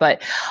bike.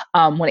 But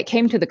when it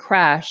came to the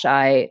crash,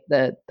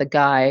 the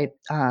guy,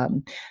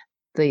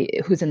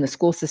 who's in the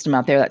school system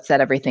out there that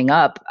set everything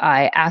up,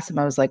 I asked him,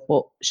 I was like,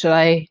 well, should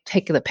I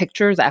take the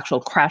pictures,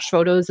 actual crash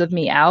photos of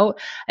me out?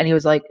 And he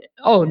was like,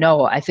 oh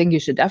no, I think you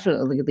should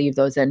definitely leave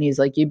those in. He's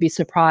like, you'd be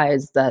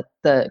surprised that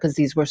because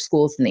these were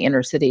schools in the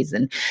inner cities.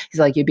 And he's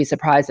like, you'd be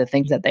surprised at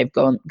things that they've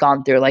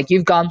gone through. Like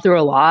you've gone through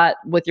a lot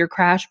with your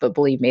crash, but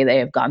believe me, they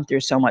have gone through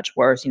so much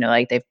worse.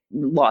 Like they've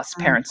lost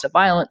parents to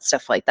violence,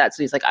 stuff like that.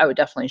 So he's like, I would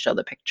definitely show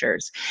the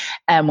pictures.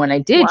 And when I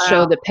did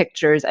show Wow. the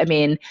pictures,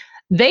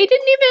 they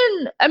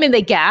didn't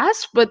they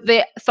gasped, but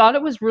they thought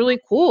it was really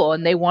cool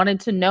and they wanted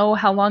to know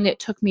how long it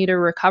took me to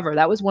recover.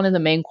 That was one of the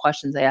main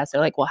questions they asked.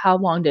 They're like, well, how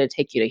long did it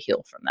take you to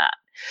heal from that?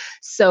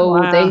 So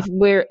they Wow.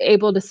 were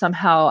able to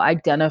somehow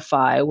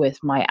identify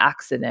with my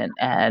accident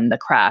and the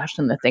crash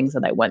and the things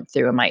that I went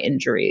through and my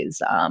injuries,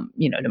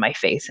 to my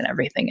face and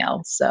everything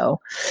else. So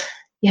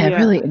yeah, Yeah.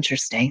 really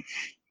interesting.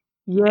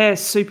 Yeah,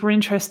 super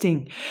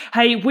interesting.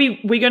 Hey, we're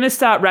going to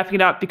start wrapping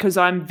it up because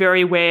I'm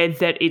very aware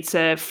that it's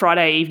a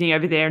Friday evening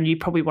over there and you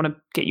probably want to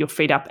get your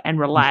feet up and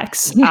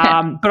relax.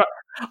 Yeah. But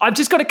I've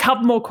just got a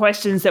couple more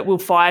questions that we'll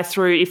fire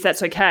through if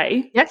that's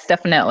okay. Yes,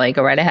 definitely.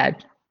 Go right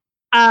ahead.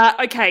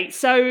 Okay,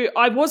 so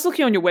I was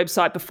looking on your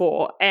website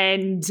before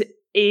and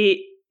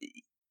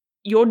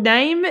your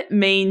name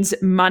means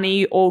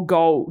money or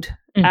gold.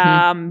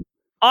 Mm-hmm.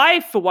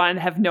 I, for one,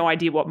 have no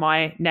idea what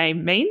my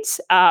name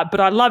means, but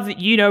I love that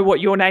you know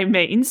what your name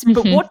means.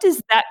 But what does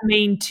that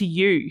mean to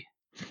you?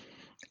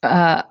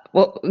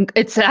 Well,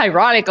 it's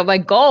ironic. I'm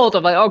like, gold.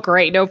 I'm like, oh,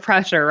 great. No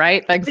pressure,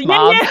 right? Thanks,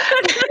 Mom.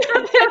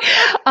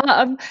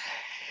 Yeah.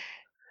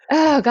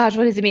 Oh gosh,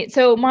 what does it mean?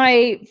 So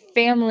my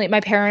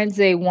parents,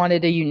 they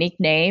wanted a unique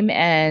name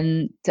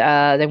and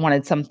they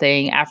wanted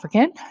something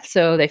African.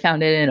 So they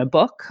found it in a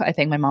book. I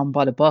think my mom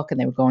bought a book and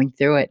they were going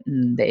through it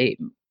and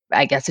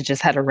I guess it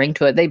just had a ring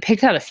to it. They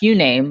picked out a few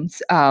names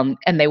and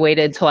they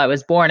waited until I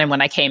was born. And when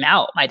I came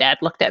out, my dad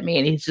looked at me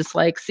and he's just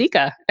like,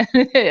 Sika,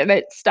 and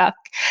it stuck.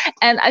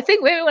 And I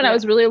think maybe when I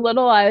was really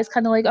little, I was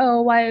kind of like,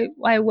 oh, why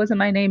wasn't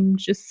my name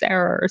just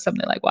Sarah or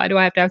something? Like, why do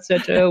I have to have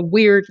such a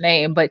weird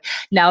name? But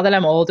now that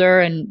I'm older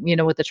and,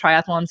 with the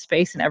triathlon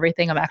space and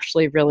everything, I'm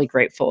actually really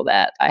grateful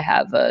that I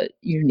have a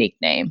unique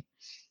name.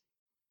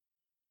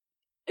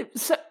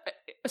 So,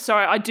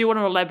 sorry, I do want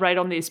to elaborate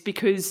on this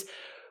because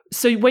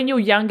so when you're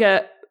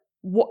younger,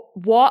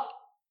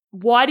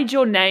 why did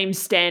your name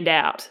stand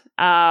out?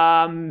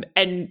 And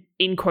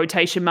in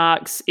quotation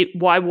marks,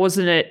 why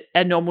wasn't it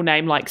a normal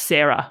name like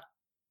Sarah?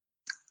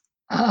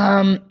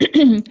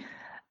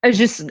 It's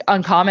just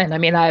uncommon.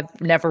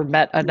 I've never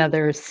met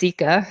another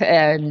Sika,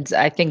 and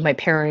I think my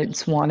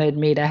parents wanted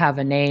me to have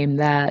a name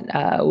that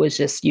was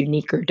just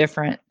unique or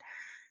different.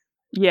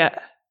 Yeah.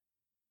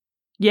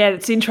 Yeah,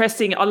 it's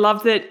interesting. I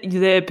love that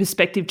the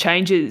perspective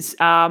changes,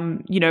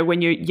 when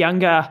you're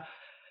younger.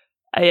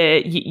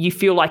 you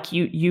feel like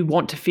you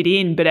want to fit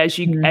in, but as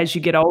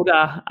you get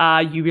older,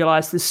 you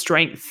realize the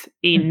strength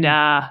in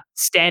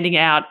standing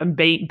out and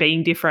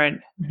being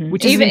different,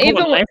 which is an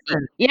important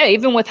lesson.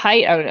 Even with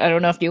height, I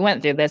don't know if you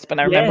went through this, but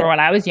I remember when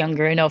I was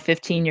younger,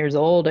 15 years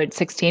old or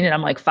 16, and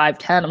I'm like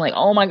 5'10", I'm like,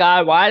 oh my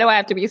God, why do I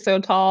have to be so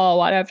tall?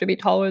 Why do I have to be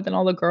taller than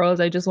all the girls?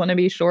 I just want to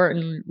be short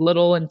and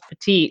little and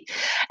petite.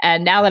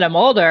 And now that I'm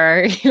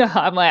older,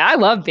 I'm like, I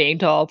love being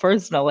tall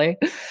personally.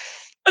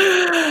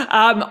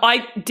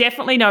 I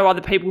definitely know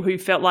other people who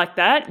felt like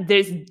that.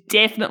 There's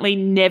definitely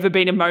never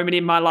been a moment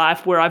in my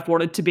life where I've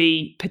wanted to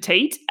be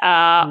petite.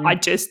 I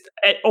just,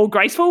 or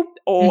graceful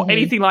or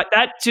anything like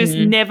that, just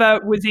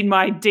never was in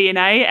my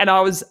DNA. And I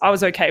was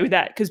okay with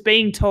that, because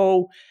being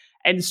tall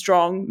and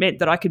strong meant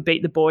that I could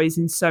beat the boys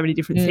in so many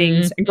different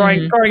things. And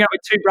growing up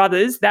with two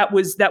brothers, that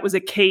was a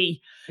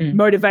key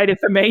motivator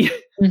for me.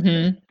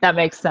 That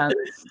makes sense.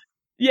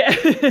 Yeah.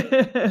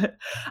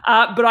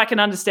 But I can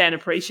understand,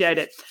 appreciate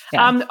it.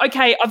 Yeah.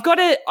 Okay, I've got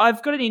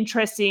an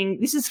interesting,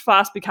 this has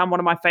fast become one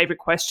of my favorite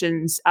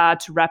questions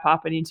to wrap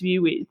up an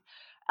interview with.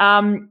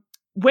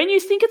 When you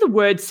think of the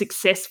word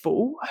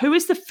successful, who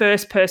is the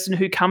first person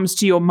who comes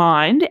to your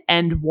mind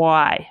and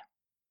why?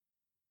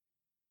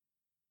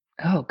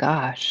 Oh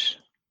gosh.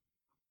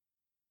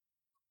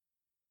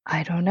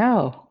 I don't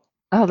know.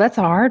 Oh, that's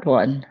a hard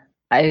one.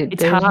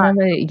 It's hard.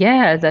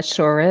 Yeah, that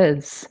sure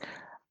is.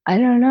 I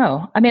don't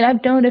know. I mean,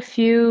 I've known a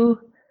few.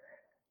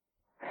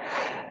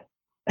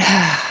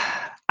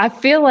 I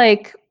feel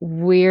like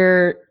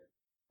we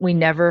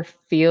never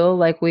feel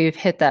like we've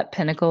hit that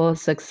pinnacle of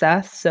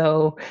success.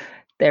 So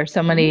there's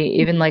so many,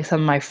 even like some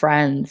of my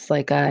friends,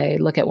 like I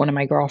look at one of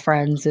my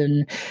girlfriends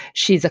and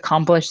she's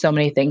accomplished so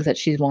many things that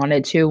she's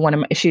wanted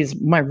to. She's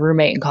my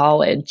roommate in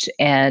college,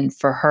 and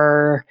for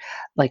her,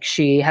 like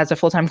she has a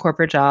full-time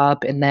corporate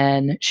job, and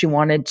then she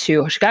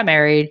got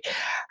married.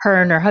 Her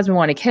and her husband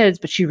wanted kids,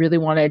 but she really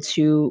wanted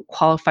to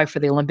qualify for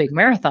the Olympic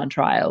marathon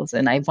trials.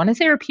 And I want to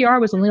say her PR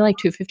was only like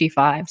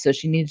 2:55. So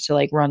she needed to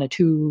like run a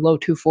low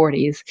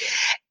 2:40s.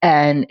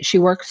 And she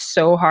worked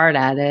so hard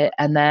at it.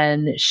 And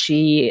then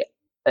she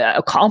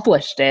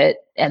accomplished it,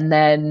 and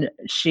then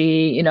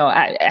she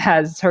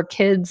has her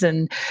kids,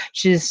 and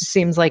she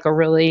seems like a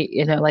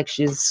really like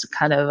she's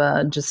kind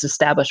of just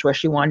established where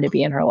she wanted to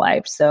be in her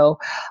life. So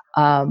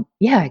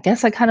I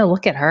guess I kind of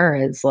look at her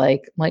as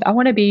like I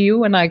want to be you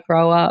when I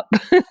grow up.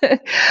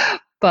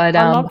 But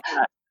I love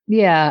that.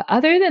 Yeah,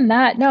 other than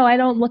that, no, I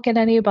don't look at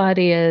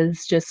anybody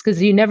as, just because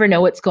you never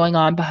know what's going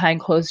on behind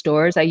closed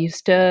doors. I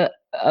used to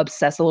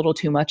obsess a little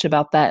too much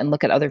about that and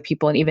look at other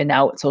people, and even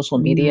now with social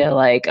media,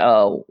 like,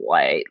 oh,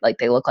 why, like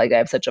they look like I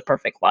have such a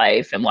perfect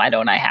life, and why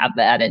don't I have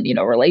that, and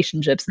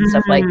relationships and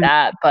stuff like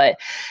that. But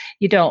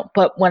you don't.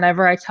 But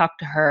whenever I talk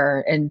to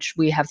her and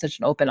we have such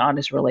an open,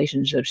 honest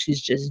relationship, she's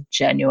just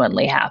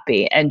genuinely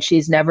happy, and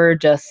she's never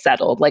just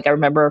settled. Like I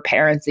remember her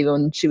parents, even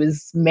when she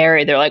was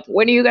married, they're like,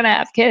 when are you gonna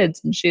have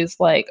kids? And she's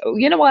like, oh,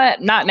 you know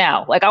what? Not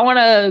now. Like I want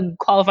to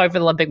qualify for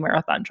the Olympic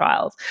marathon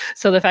trials.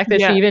 So the fact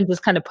that she even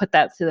just kind of put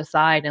that to the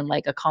side and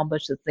like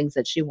accomplish the things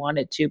that she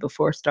wanted to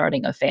before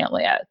starting a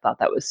family, I thought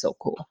that was so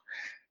cool.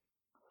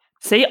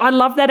 See, I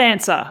love that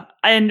answer.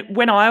 And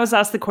when I was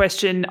asked the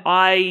question,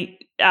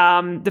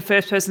 the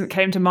first person that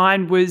came to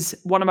mind was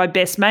one of my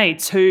best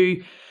mates who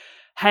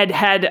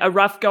had a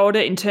rough go at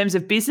it in terms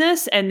of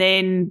business, and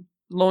then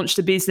launched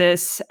a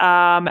business,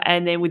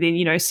 and then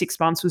within 6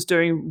 months was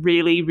doing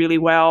really, really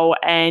well.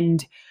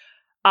 And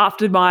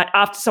after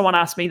someone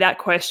asked me that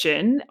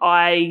question,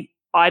 I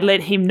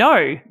let him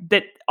know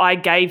that I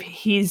gave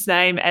his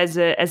name as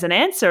an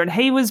answer, and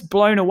he was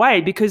blown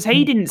away because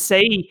he didn't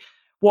see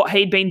what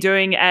he'd been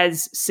doing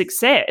as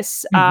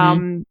success.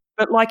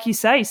 But like you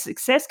say,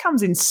 success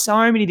comes in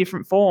so many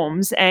different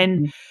forms,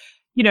 and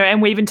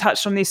and we even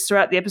touched on this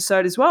throughout the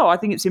episode as well. I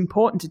think it's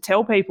important to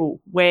tell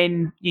people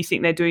when you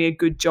think they're doing a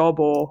good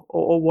job or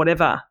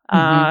whatever,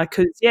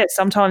 because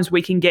sometimes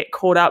we can get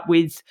caught up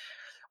with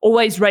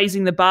always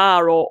raising the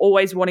bar or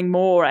always wanting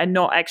more, and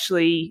not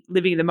actually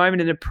living in the moment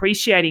and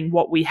appreciating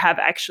what we have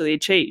actually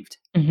achieved.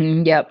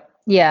 Yep.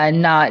 Yeah,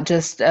 and not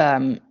just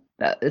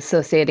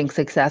associating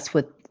success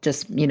with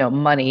just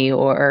money,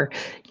 or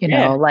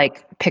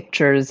like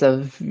pictures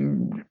of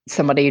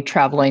somebody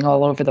traveling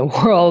all over the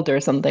world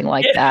or something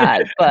like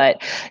that. But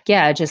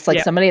just like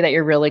somebody that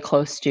you're really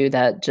close to,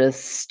 that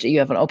just you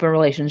have an open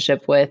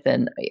relationship with,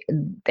 and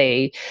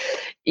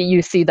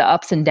you see the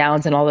ups and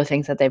downs and all the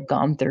things that they've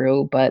gone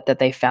through, but that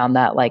they found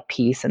that like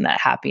peace and that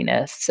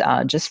happiness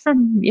just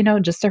from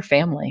just their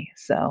family.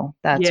 So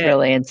that's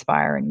really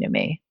inspiring to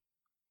me.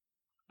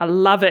 I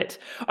love it.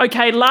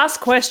 Okay, last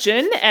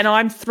question, and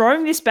I'm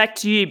throwing this back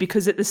to you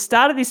because at the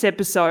start of this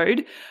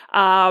episode,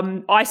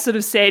 I sort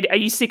of said, are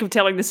you sick of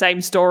telling the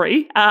same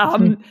story?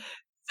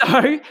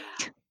 So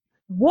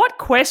what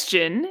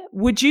question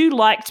would you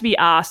like to be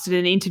asked in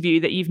an interview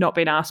that you've not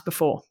been asked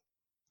before?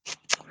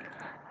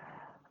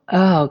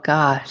 Oh,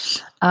 gosh.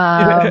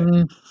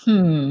 Something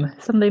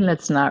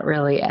that's not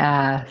really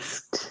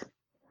asked.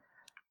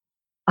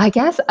 I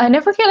guess I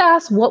never get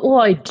asked, what will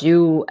I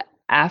do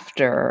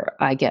after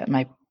I get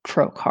my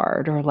pro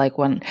card, or like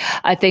when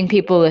I think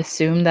people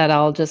assume that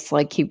I'll just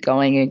like keep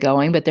going and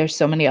going, but there's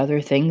so many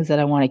other things that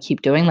I want to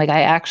keep doing. Like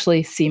I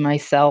actually see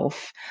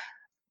myself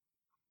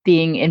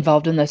being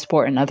involved in the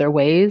sport in other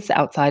ways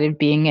outside of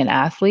being an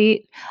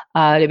athlete.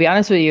 To be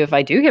honest with you, if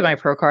I do get my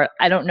pro card,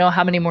 I don't know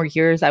how many more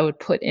years I would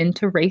put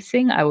into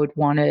racing. I would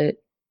want to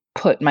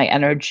put my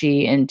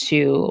energy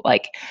into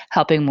like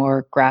helping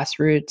more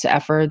grassroots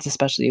efforts,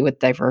 especially with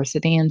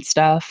diversity and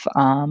stuff.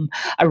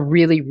 I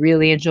really,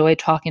 really enjoy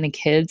talking to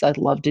kids. I'd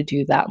love to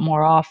do that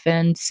more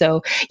often.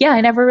 So yeah, I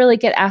never really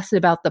get asked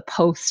about the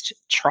post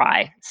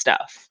try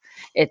stuff.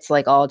 It's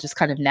like all just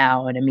kind of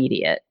now and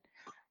immediate.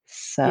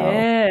 So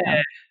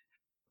Yeah.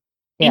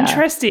 yeah.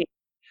 Interesting.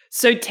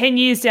 So 10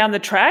 years down the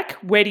track,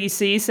 where do you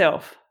see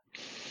yourself?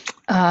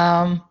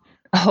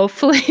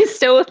 Hopefully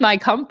still with my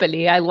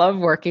company. I love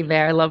working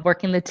there. I love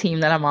working the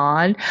team that I'm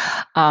on.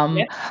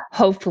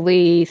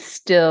 Hopefully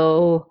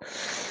still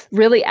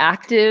really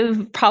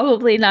active,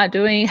 probably not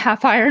doing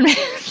half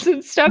Ironmans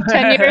and stuff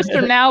 10 years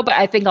from now, but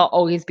I think I'll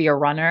always be a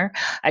runner.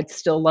 I'd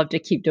still love to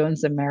keep doing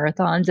some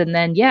marathons. And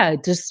then, yeah,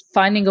 just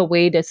finding a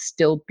way to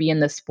still be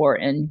in the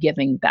sport and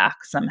giving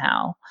back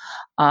somehow.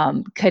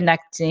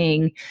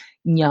 Connecting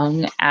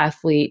young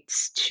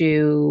athletes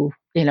to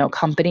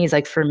companies.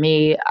 Like for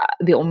me,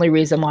 the only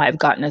reason why I've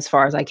gotten as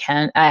far as I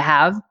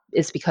have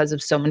is because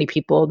of so many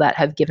people that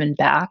have given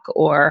back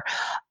or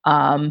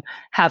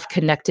have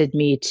connected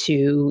me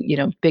to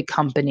big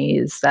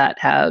companies that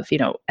have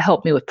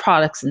helped me with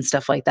products and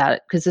stuff like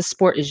that, because this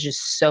sport is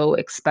just so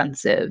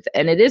expensive,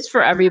 and it is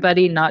for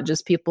everybody, not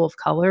just people of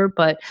color.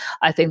 But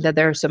I think that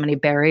there are so many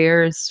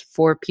barriers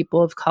for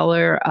people of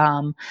color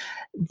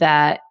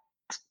that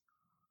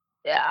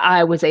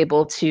I was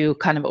able to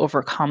kind of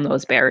overcome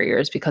those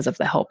barriers because of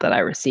the help that I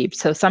received.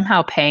 So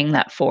somehow paying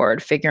that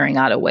forward, figuring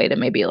out a way to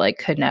maybe like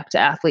connect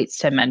athletes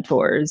to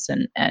mentors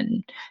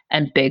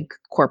and big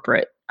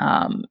corporate,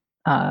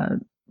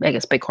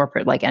 big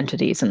corporate like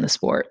entities in the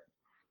sport.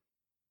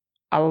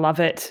 I love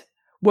it.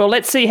 Well,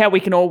 let's see how we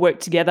can all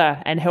work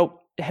together and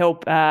help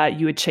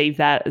you achieve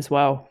that as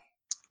well.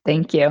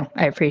 Thank you.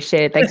 I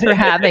appreciate it. Thanks for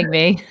having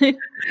me.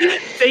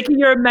 Becky,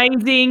 you're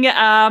amazing.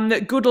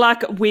 Good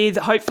luck with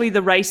hopefully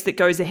the race that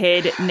goes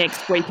ahead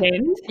next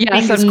weekend.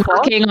 Yes, I'm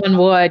knocking on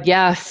wood.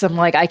 Yes, I'm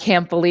like, I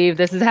can't believe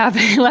this is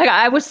happening. Like,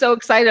 I was so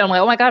excited. I'm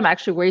like, oh my God, I'm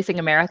actually racing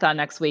a marathon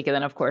next week. And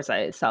then, of course,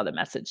 I saw the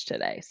message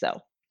today. So,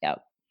 yeah.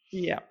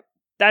 Yeah.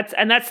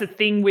 That's the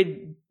thing with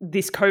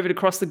this COVID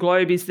across the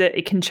globe, is that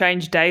it can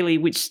change daily,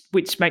 which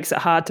makes it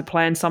hard to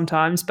plan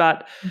sometimes.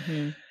 But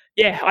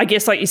yeah, I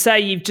guess like you say,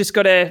 you've just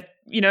got to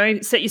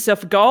set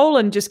yourself a goal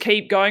and just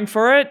keep going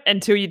for it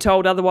until you're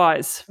told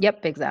otherwise.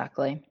 Yep,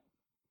 exactly.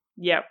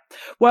 Yep.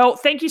 Well,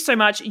 thank you so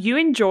much. You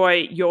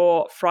enjoy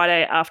your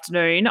Friday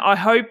afternoon. I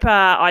hope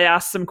I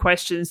asked some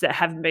questions that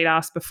haven't been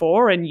asked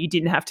before and you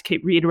didn't have to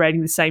keep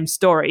reiterating the same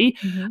story.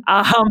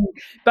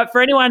 But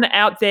for anyone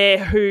out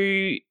there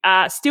who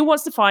still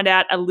wants to find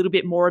out a little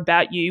bit more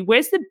about you,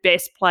 where's the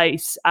best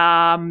place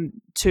to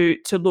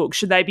look?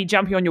 Should they be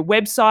jumping on your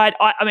website?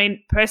 I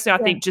mean, personally,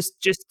 I think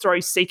just throw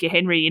Sika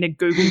Henry in a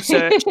Google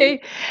search.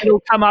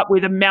 It'll come up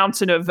with a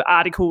mountain of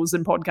articles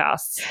and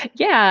podcasts.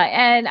 Yeah,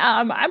 and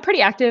I'm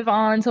pretty active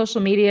on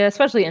social media,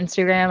 especially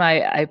Instagram.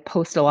 I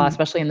post a lot,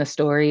 especially in the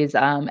stories.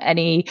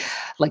 Any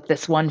like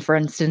this one, for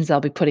instance, I'll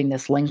be putting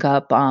this link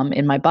up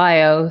in my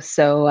bio.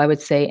 So I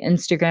would say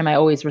Instagram. I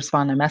always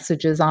respond to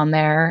messages on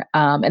there.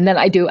 And then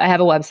I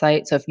have a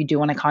website. So if you do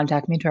want to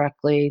contact me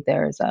directly,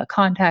 there's a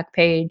contact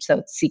page. So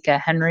it's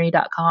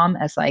SikaHenry.com,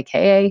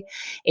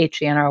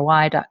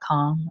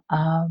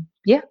 SikaHenry.com.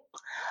 Yeah.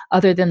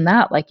 Other than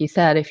that, like you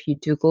said, if you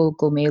do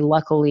Google me,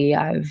 luckily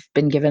I've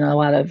been given a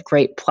lot of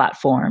great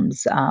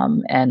platforms,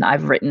 and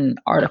I've written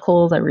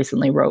articles. I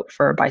recently wrote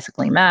for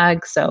Bicycling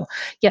Mag. So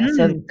yeah,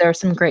 so there are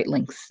some great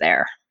links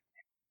there.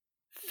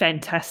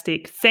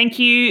 Fantastic. Thank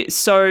you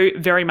so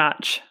very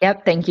much.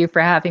 Yep. Thank you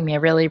for having me. I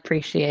really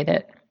appreciate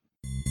it.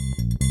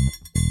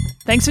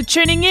 Thanks for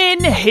tuning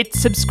in. Hit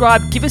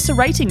subscribe, give us a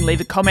rating,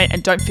 leave a comment,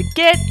 and don't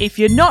forget, if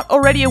you're not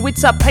already a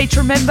Wits Up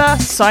Patreon member,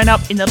 sign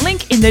up in the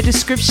link in the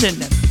description.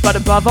 But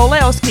above all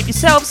else, keep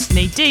yourselves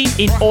knee deep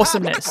in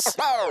awesomeness.